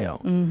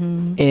 Ohio.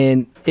 Mm-hmm.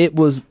 And it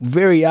was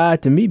very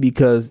odd to me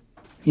because,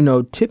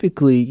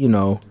 typically,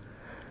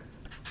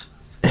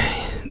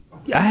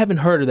 I haven't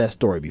heard of that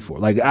story before.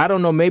 Like, I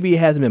don't know, maybe it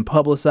hasn't been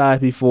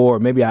publicized before, or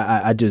maybe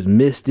I just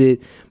missed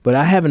it, but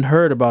I haven't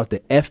heard about the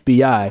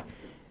FBI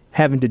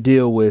having to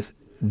deal with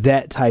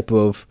that type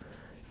of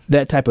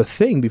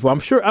thing before. I'm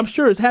sure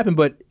it's happened,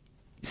 but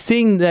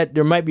seeing that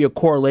there might be a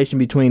correlation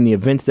between the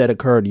events that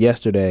occurred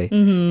yesterday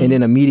and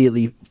then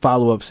immediately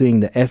follow up seeing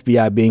the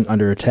FBI being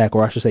under attack,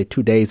 or I should say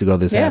 2 days ago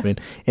this happened,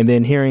 and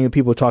then hearing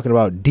people talking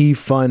about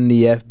defund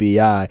the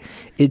FBI,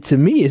 it to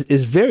me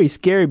is very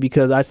scary,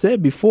 because I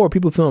said before,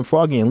 people feeling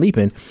froggy and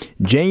leaping.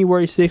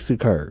 January 6th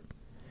occurred,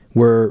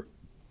 where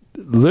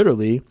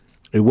literally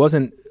it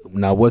wasn't.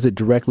 Now, was it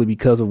directly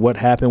because of what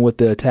happened with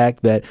the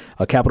attack that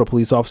a Capitol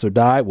Police officer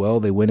died? Well,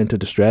 they went into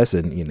distress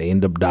and they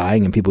ended up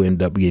dying, and people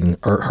ended up getting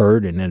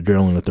hurt and then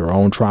dealing with their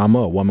own trauma.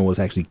 A woman was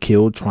actually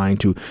killed trying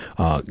to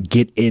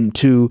get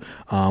into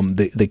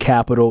the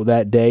Capitol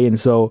that day. And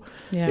so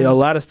a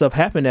lot of stuff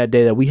happened that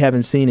day that we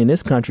haven't seen in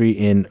this country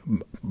in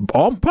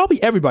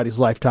probably everybody's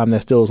lifetime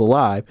that still is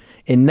alive.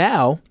 And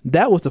now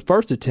that was the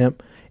first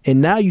attempt.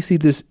 And now you see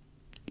this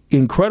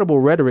incredible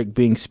rhetoric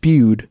being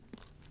spewed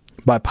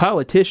by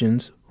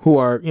politicians who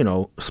are,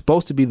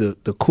 supposed to be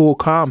the cool,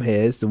 calm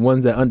heads, the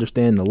ones that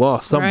understand the law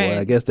somewhat. Right.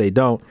 I guess they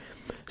don't.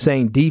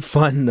 Saying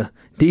defund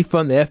the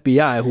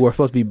FBI, who are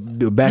supposed to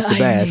be back to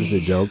bash, was a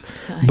joke.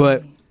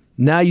 But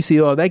now you see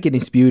all that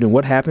getting spewed, and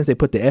what happens? They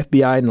put the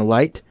FBI in the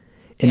light,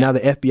 and now the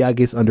FBI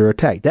gets under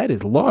attack. That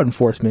is law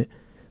enforcement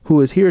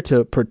who is here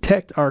to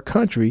protect our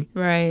country,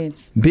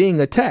 being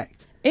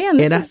attacked. And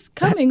this is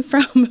coming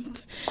from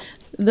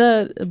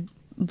the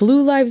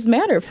Blue Lives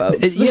Matter folks.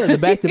 The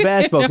back to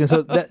bash folks. And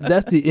so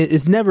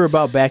it's never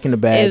about backing the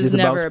badge. It's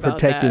about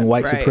protecting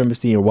white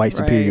supremacy and white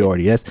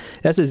superiority.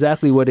 That's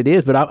exactly what it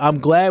is. But I'm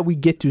glad we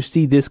get to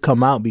see this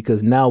come out,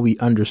 because now we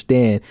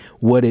understand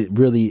what it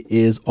really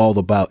is all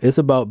about. It's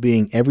about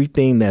being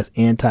everything that's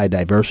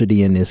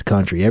anti-diversity in this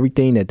country,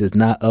 everything that does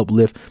not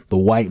uplift the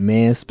white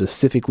man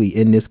specifically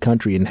in this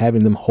country and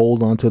having them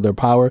hold on to their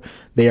power.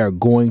 They are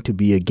going to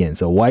be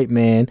against a white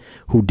man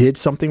who did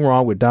something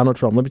wrong with Donald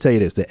Trump. Let me tell you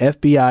this. The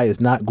FBI is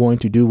not going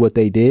to do what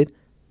they did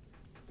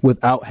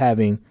without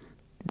having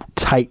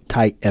tight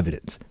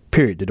evidence.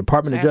 Period. The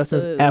Department of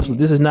Justice,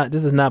 absolutely.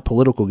 This is not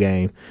political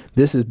game.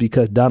 This is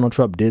because Donald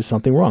Trump did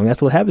something wrong.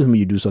 That's what happens when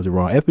you do something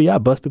wrong.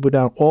 FBI busts people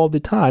down all the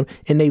time,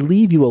 and they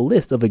leave you a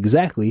list of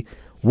exactly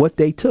what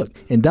they took.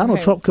 And Donald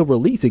Trump could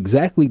release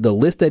exactly the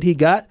list that he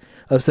got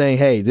of saying,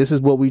 hey, this is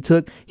what we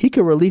took. He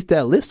could release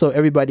that list so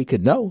everybody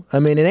could know. I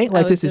mean, it ain't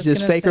like this is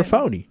just fake or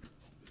phony.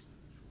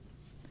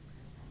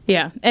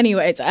 Yeah.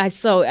 Anyways,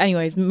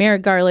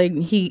 Merrick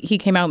Garland, he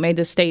came out and made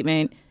this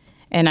statement,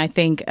 and I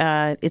think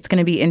it's going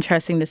to be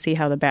interesting to see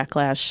how the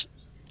backlash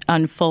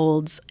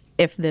unfolds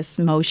if this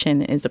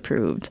motion is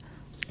approved.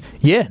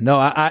 Yeah. No,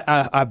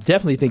 I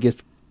definitely think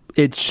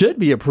it should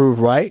be approved,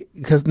 right?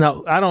 Because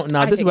now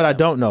this is what I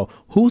don't know.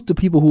 Who's the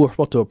people who are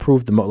supposed to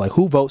approve the motion? Like,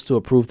 who votes to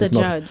approve the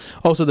motion? Judge.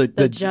 Oh, so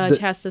the judge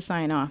has to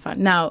sign off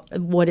on. Now,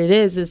 what it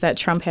is that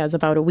Trump has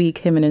about a week.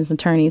 Him and his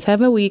attorneys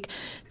have a week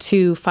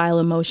to file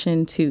a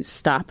motion to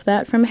stop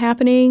that from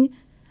happening.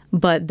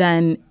 But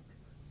then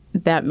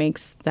that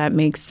makes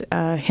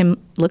him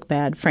look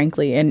bad,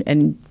 frankly,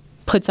 and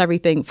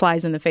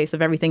flies in the face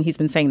of everything he's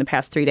been saying the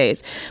past 3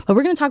 days. But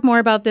we're going to talk more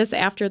about this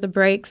after the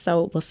break.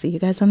 So we'll see you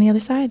guys on the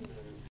other side.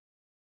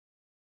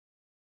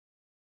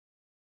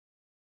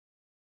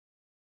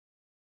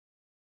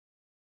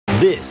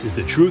 This is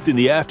The Truth in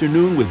the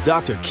Afternoon with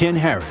Dr. Ken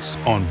Harris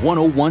on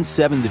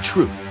 1017 The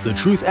Truth, The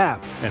Truth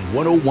app, and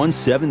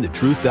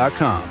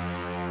 1017thetruth.com.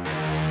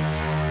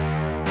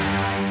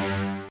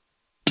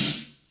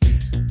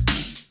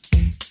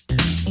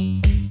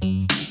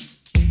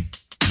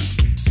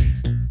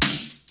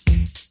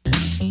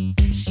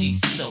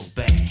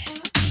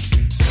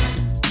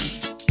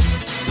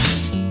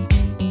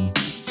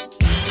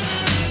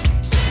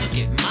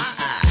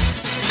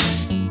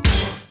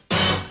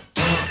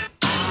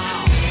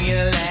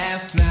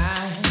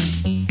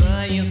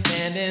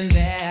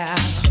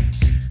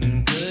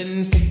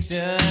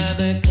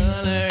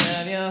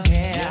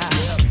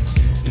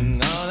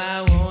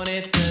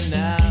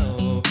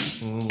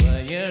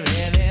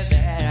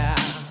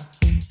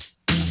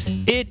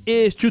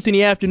 is Truth in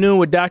the Afternoon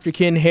with Dr.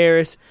 Ken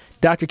Harris.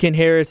 Dr. Ken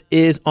Harris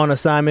is on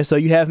assignment, so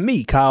you have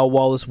me, Kyle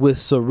Wallace, with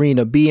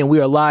Serena B, and we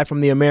are live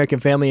from the American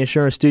Family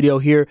Insurance Studio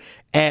here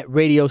at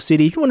Radio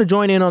City. If you want to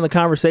join in on the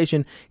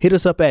conversation, hit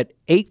us up at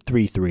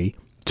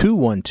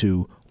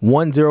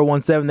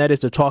 833-212-1017. That is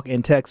the talk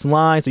and text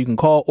line, so you can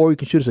call or you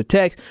can shoot us a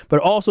text.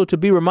 But also to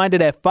be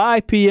reminded, at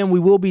 5 p.m., we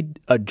will be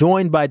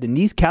joined by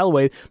Denise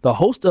Calloway, the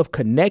host of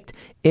Connect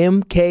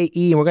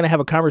MKE, and we're going to have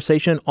a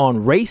conversation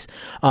on race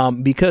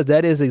because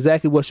that is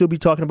exactly what she'll be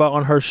talking about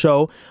on her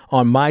show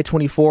on My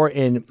 24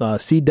 and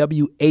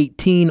CW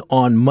 18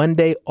 on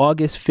Monday,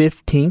 August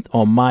 15th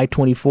on My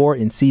 24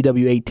 and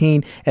CW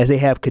 18 as they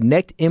have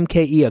Connect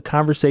MKE, a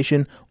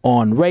conversation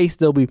on race.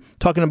 They'll be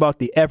talking about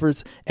the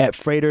efforts at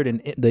Freighted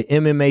and the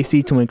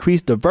MMAC to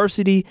increase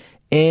diversity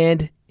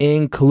and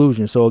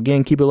inclusion. So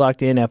again, keep it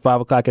locked in at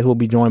 5 o'clock as we'll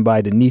be joined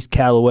by Denise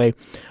Calloway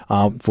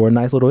for a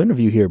nice little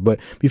interview here. But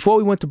before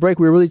we went to break,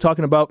 we were really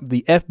talking about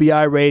the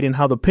FBI raid and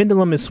how the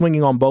pendulum is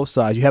swinging on both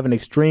sides. You have an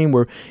extreme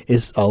where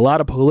it's a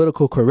lot of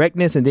political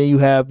correctness, and then you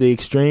have the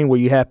extreme where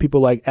you have people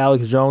like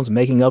Alex Jones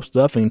making up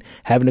stuff and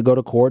having to go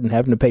to court and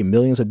having to pay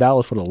millions of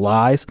dollars for the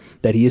lies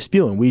that he is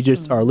spewing. We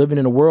just are living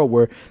in a world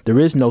where there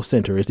is no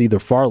center. It's either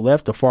far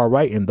left or far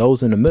right, and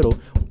those in the middle,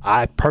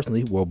 I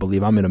personally will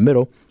believe I'm in the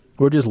middle.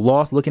 We're just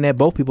lost looking at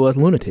both people as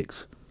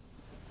lunatics.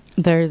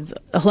 There's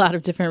a lot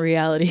of different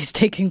realities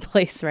taking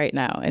place right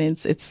now, and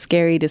it's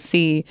scary to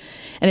see.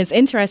 And it's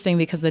interesting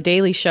because The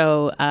Daily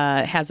Show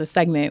has a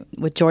segment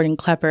with Jordan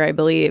Klepper, I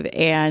believe,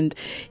 and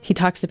he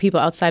talks to people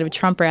outside of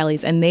Trump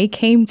rallies, and they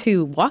came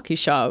to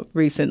Waukesha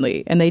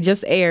recently, and they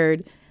just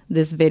aired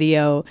this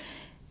video,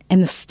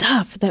 and the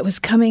stuff that was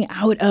coming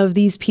out of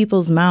these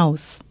people's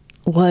mouths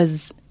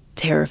was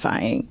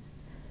terrifying.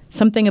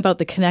 Something about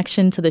the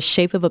connection to the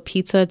shape of a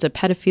pizza, to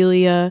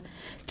pedophilia,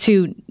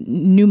 to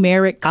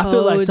numeric codes. I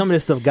feel like some of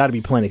this stuff got to be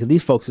planted because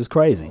these folks is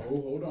crazy.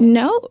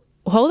 No,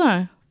 hold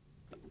on.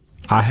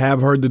 I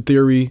have heard the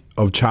theory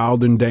of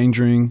child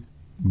endangering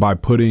by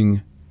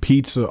putting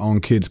pizza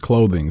on kids'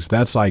 clothing.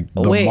 That's like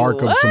the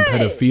mark of some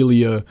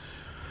pedophilia.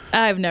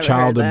 I've never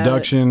child heard that.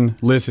 abduction.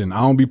 Listen, I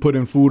don't be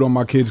putting food on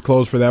my kids'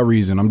 clothes for that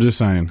rean. I'm just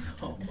saying.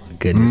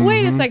 Goodness.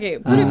 Wait a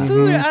second. Putting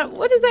food,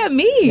 what does that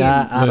mean?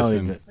 I don't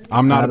Listen, even.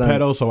 I'm not a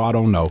pedo, so I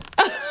don't know.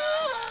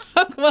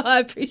 Well,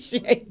 I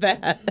appreciate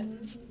that.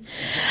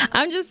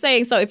 I'm just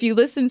saying, so if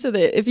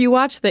you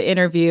watch the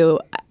interview,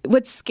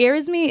 what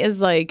scares me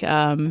is like,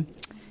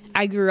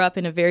 I grew up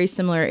in a very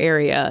similar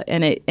area,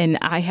 and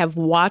I have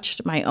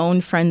watched my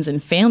own friends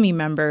and family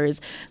members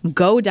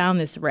go down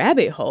this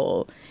rabbit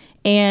hole.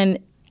 And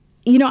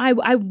you know,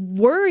 I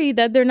worry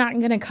that they're not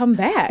going to come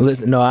back.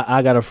 Listen, no,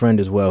 I got a friend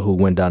as well who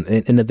went down.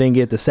 And the thing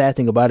is, the sad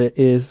thing about it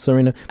is,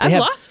 Serena, I've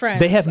lost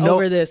friends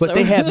over this. But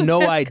they have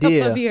no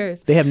idea.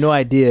 They have no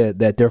idea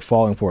that they're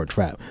falling for a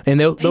trap. And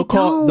they'll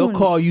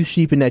call you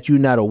sheep and that you're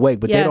not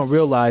awake. But they don't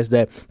realize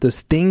that the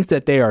things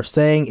that they are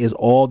saying is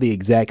all the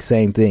exact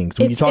same things.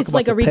 When you talk about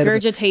like a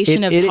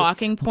regurgitation of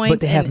talking points. But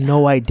they have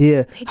no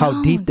idea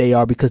how deep they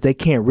are because they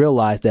can't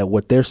realize that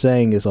what they're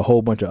saying is a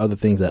whole bunch of other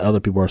things that other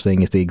people are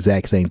saying is the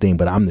exact same thing.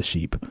 But I'm the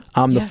sheep.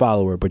 I'm the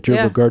follower, but you're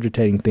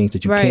regurgitating things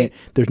that you can't.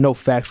 There's no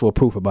factual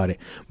proof about it.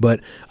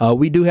 But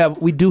we do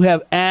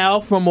have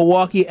Al from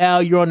Milwaukee.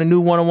 Al, you're on the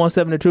new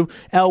 101.7 The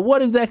Truth. Al,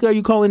 what exactly are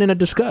you calling in to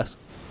discuss?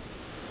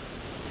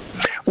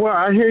 Well,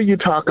 I hear you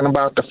talking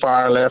about the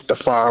far left, the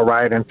far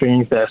right, and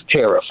things that's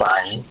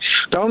terrifying.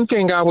 The only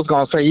thing I was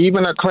going to say,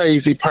 even a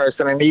crazy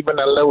person and even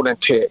a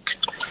lunatic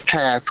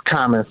has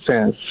common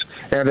sense.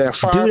 And they're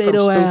far from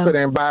stupid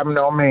and by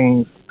no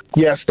means.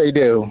 Yes, they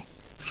do.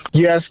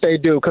 Yes, they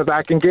do, because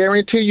I can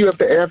guarantee you if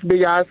the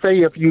FBI say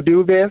if you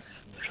do this,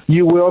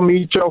 you will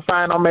meet your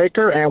final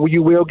maker and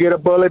you will get a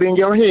bullet in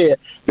your head,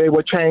 they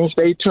will change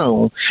their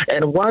tune.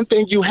 And one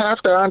thing you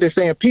have to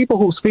understand, people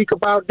who speak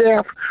about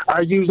death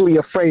are usually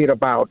afraid of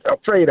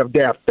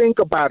death. Think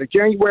about it.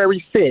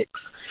 January 6th.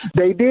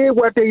 They did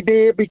what they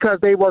did because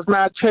they was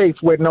not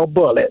chased with no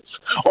bullets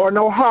or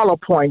no hollow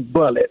point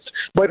bullets.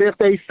 But if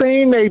they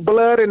seen their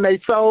blood and their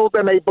souls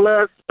and their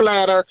blood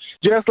splatter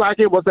just like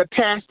it was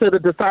attached to the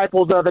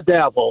disciples of the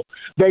devil,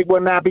 they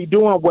will not be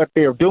doing what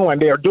they're doing.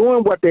 They're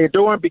doing what they're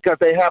doing because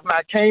they have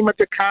not came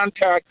into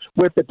contact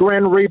with the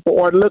Grim Reaper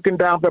or looking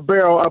down the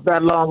barrel of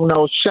that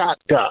long-nosed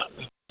shotgun.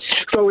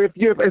 So if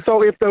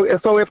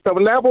the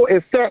level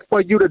is set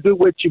for you to do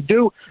what you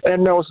do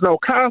and there's no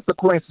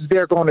consequences,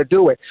 they're going to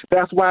do it.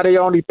 That's why they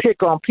only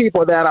pick on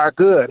people that are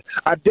good.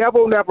 A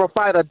devil never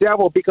fight a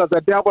devil because a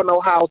devil know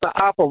how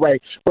to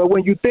operate. But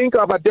when you think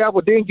of a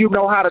devil, then you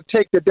know how to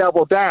take the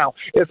devil down.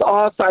 It's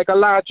all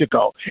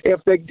psychological.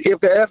 If they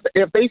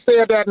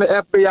said that in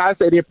the FBI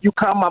said if you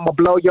come, I'm gonna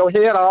blow your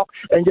head off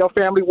and your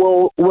family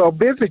will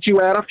visit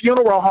you at a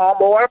funeral home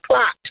or a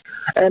plot.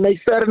 And they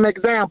set an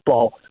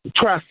example.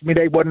 Trust me,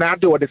 they will not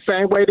do it. The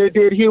same way they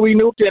did Huey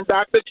Newton and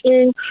Dr.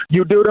 King,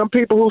 you do them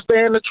people who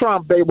stand to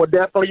Trump, they will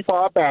definitely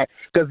fall back.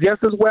 Because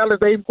just as well as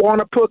they want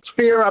to put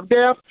fear of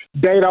death,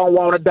 they don't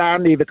want to die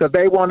neither. Because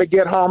they want to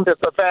get home to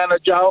Savannah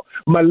Joe,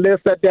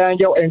 Melissa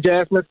Daniel, and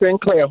Jasmine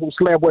Sinclair, who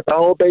slept with the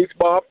whole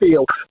baseball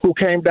field, who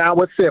came down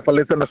with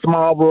syphilis in a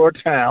small rural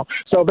town.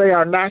 So they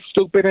are not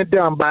stupid and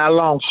dumb by a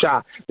long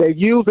shot. They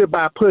use it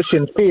by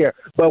pushing fear.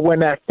 But when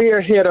that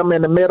fear hit them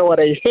in the middle of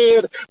their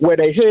head, where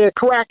their head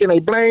crack and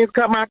their brains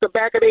come out the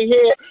back of their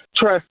head,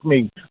 trust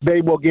me,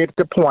 they will get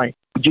the point.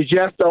 You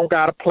just don't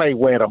got to play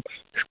with them.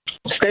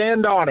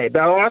 Stand on it.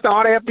 That's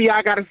all the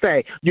FBI got to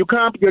say. You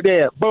come, you're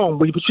dead. Boom,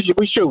 we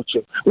shoot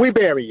you. We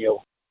bury you.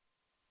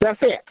 That's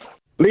it.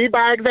 Lead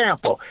by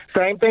example.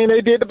 Same thing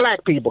they did to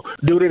black people.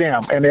 Do to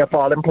them, and they'll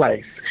fall in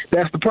place.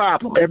 That's the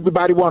problem.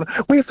 Everybody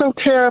we're so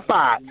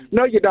terrified.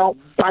 No, you don't.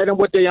 Fight them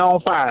with their own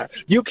fire.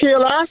 You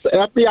kill us,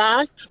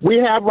 FBI, we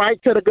have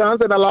right to the guns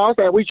and the laws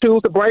that we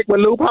choose to break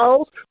with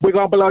loopholes, we're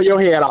going to blow your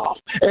head off.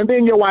 And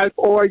then your wife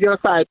or your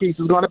side piece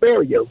is going to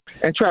bury you.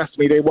 And trust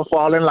me, they will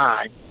fall in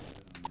line.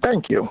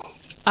 Thank you.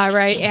 All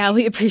right, Al,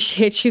 we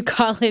appreciate you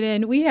calling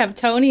in. We have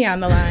Tony on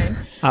the line.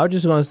 I was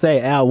just going to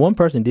say, Al, one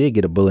person did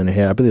get a bullet in the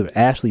head. I believe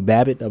Ashley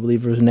Babbitt, I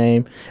believe her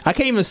name. I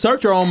can't even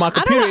search her on my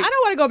computer. I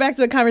don't want to go back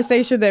to the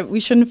conversation that we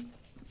shouldn't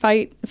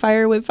fight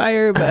fire with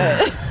fire,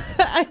 but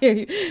I hear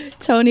you.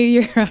 Tony,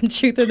 you're on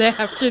Truth in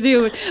the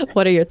Afternoon.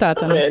 What are your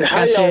thoughts on this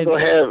discussion?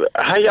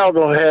 How y'all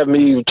gonna have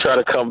me try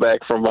to come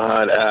back from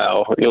behind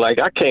Al? You're like,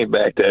 I can't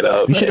back that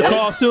up. You should have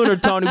called sooner,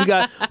 Tony.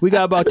 We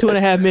got about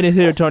 2.5 minutes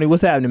here, Tony.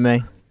 What's happening,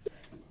 man?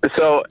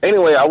 So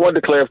anyway, I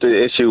wanted to clear up the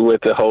issue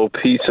with the whole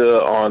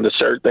pizza on the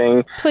shirt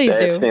thing. Please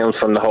do. That stems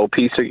from the whole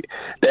Pizzagate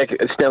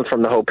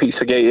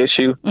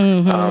issue.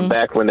 Mm-hmm.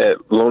 Back when that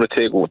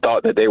lunatic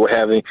thought that they were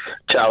having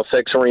child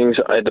sex rings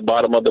at the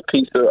bottom of the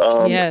pizza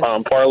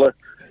parlor.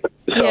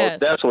 So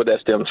that's where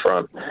that stems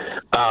from.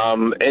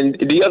 And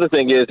the other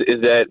thing is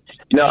that,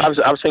 you know,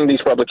 I've seen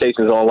these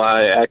publications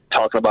online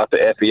talking about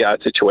the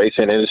FBI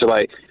situation, and it's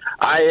like,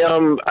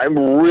 I'm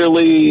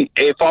really,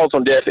 it falls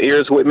on deaf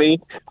ears with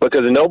me,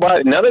 because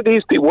none of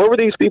these people, where were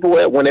these people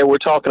at when they were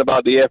talking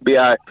about the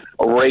FBI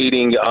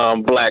raiding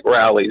black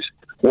rallies?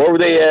 Where were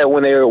they at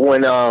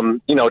when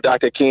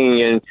Dr.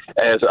 King and,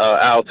 as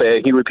Al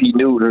said, Huey P.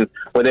 Newton,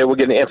 when they were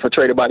getting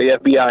infiltrated by the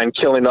FBI and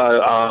killing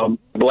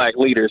black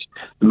leaders?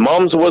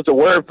 Mums was the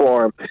word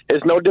for them.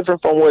 It's no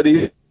different from where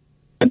these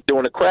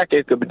during the crack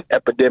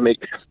epidemic.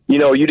 You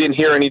know, you didn't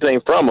hear anything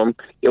from them.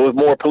 It was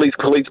more police.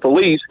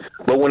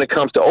 But when it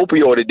comes to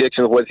opioid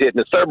addiction, what's hitting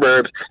the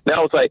suburbs,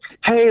 now it's like,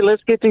 hey,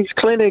 let's get these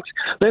clinics.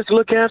 Let's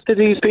look after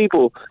these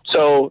people.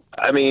 So,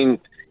 I mean,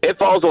 it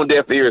falls on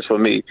deaf ears for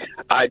me.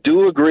 I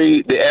do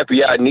agree the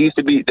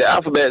FBI the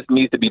alphabet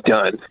needs to be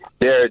done.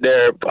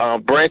 Their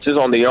branches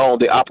on their own,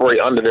 they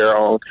operate under their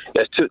own.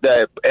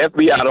 That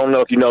FBI, I don't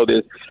know if you know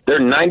this, they're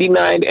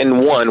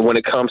 99-1 when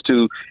it comes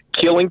to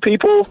killing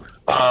people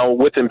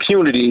with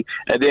impunity,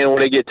 and then when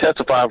they get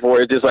testified for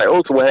it, it's just like,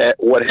 so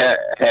what had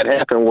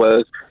happened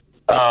was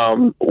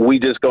we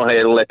just go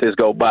ahead and let this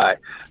go by.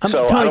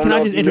 Tony, can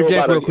I just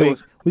interject real quick?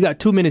 We got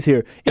 2 minutes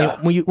here. And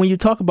when you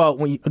talk about,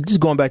 just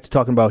going back to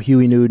talking about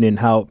Huey Newton and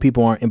how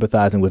people aren't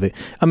empathizing with it,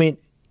 I mean,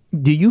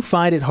 do you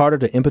find it harder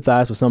to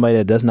empathize with somebody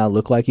that does not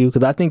look like you?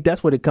 Because I think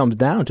that's what it comes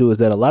down to, is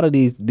that a lot of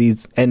these,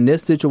 in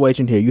this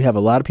situation here, you have a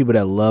lot of people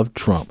that love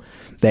Trump,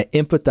 that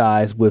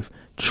empathize with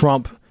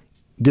Trump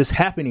just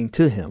happening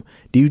to him.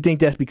 Do you think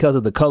that's because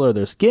of the color of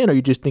their skin, or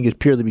you just think it's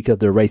purely because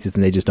they're racist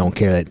and they just don't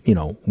care that, you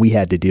know, we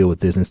had to deal with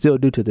this and still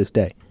do to this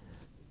day?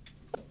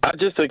 I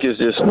just think it's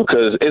just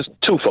because it's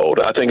twofold.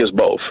 I think it's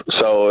both.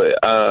 So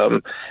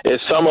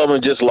it's some of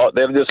them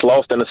they're just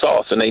lost in the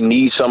sauce, and they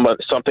need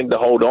something to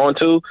hold on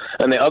to,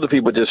 and the other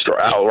people just are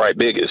outright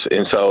bigots,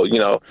 and so, you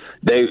know,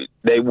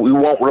 we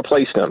won't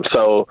replace them.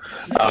 So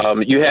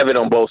you have it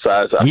on both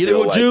sides. Neither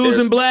with Jews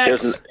and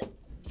blacks.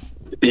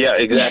 Yeah,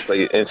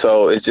 exactly. And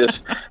so it's just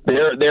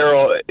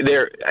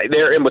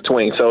they're in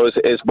between. So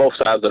it's both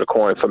sides of the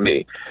coin for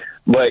me.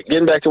 But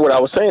getting back to what I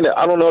was saying,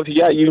 I don't know if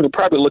you can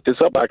probably look this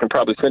up. I can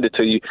probably send it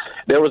to you.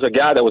 There was a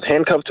guy that was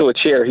handcuffed to a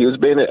chair. He was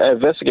being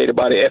investigated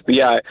by the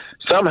FBI.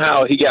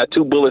 Somehow he got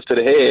 2 bullets to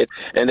the head,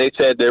 and they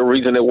said the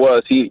reason it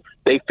was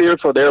they feared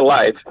for their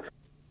life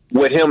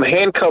with him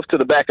handcuffed to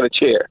the back of the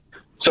chair.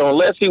 So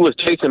unless he was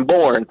Jason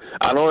Bourne,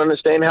 I don't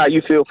understand how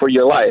you feel for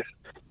your life.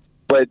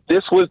 But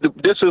this was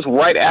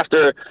right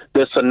after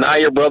the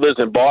Sanaya brothers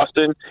in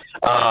Boston.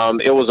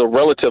 It was a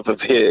relative of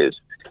his.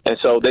 And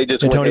so they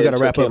just went. Tony, got to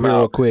wrap up here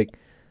real quick.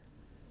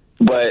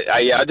 But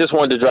I just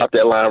wanted to drop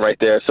that line right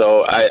there.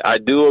 So I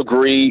do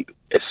agree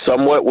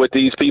somewhat with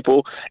these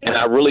people, and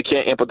I really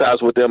can't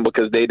empathize with them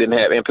because they didn't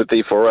have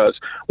empathy for us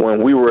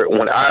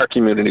when our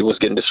community was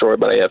getting destroyed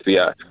by the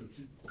FBI.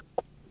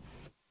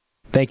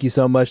 Thank you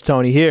so much,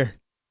 Tony. Here.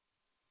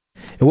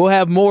 And we'll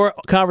have more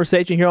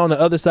conversation here on the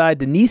other side.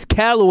 Denise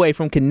Calloway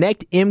from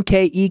Connect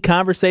MKE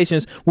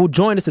Conversations will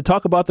join us to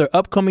talk about their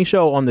upcoming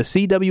show on the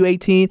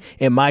CW18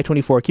 and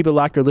My24. Keep it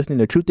locked. You're listening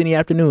to Truth in the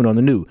Afternoon on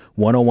the new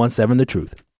 101.7 The Truth.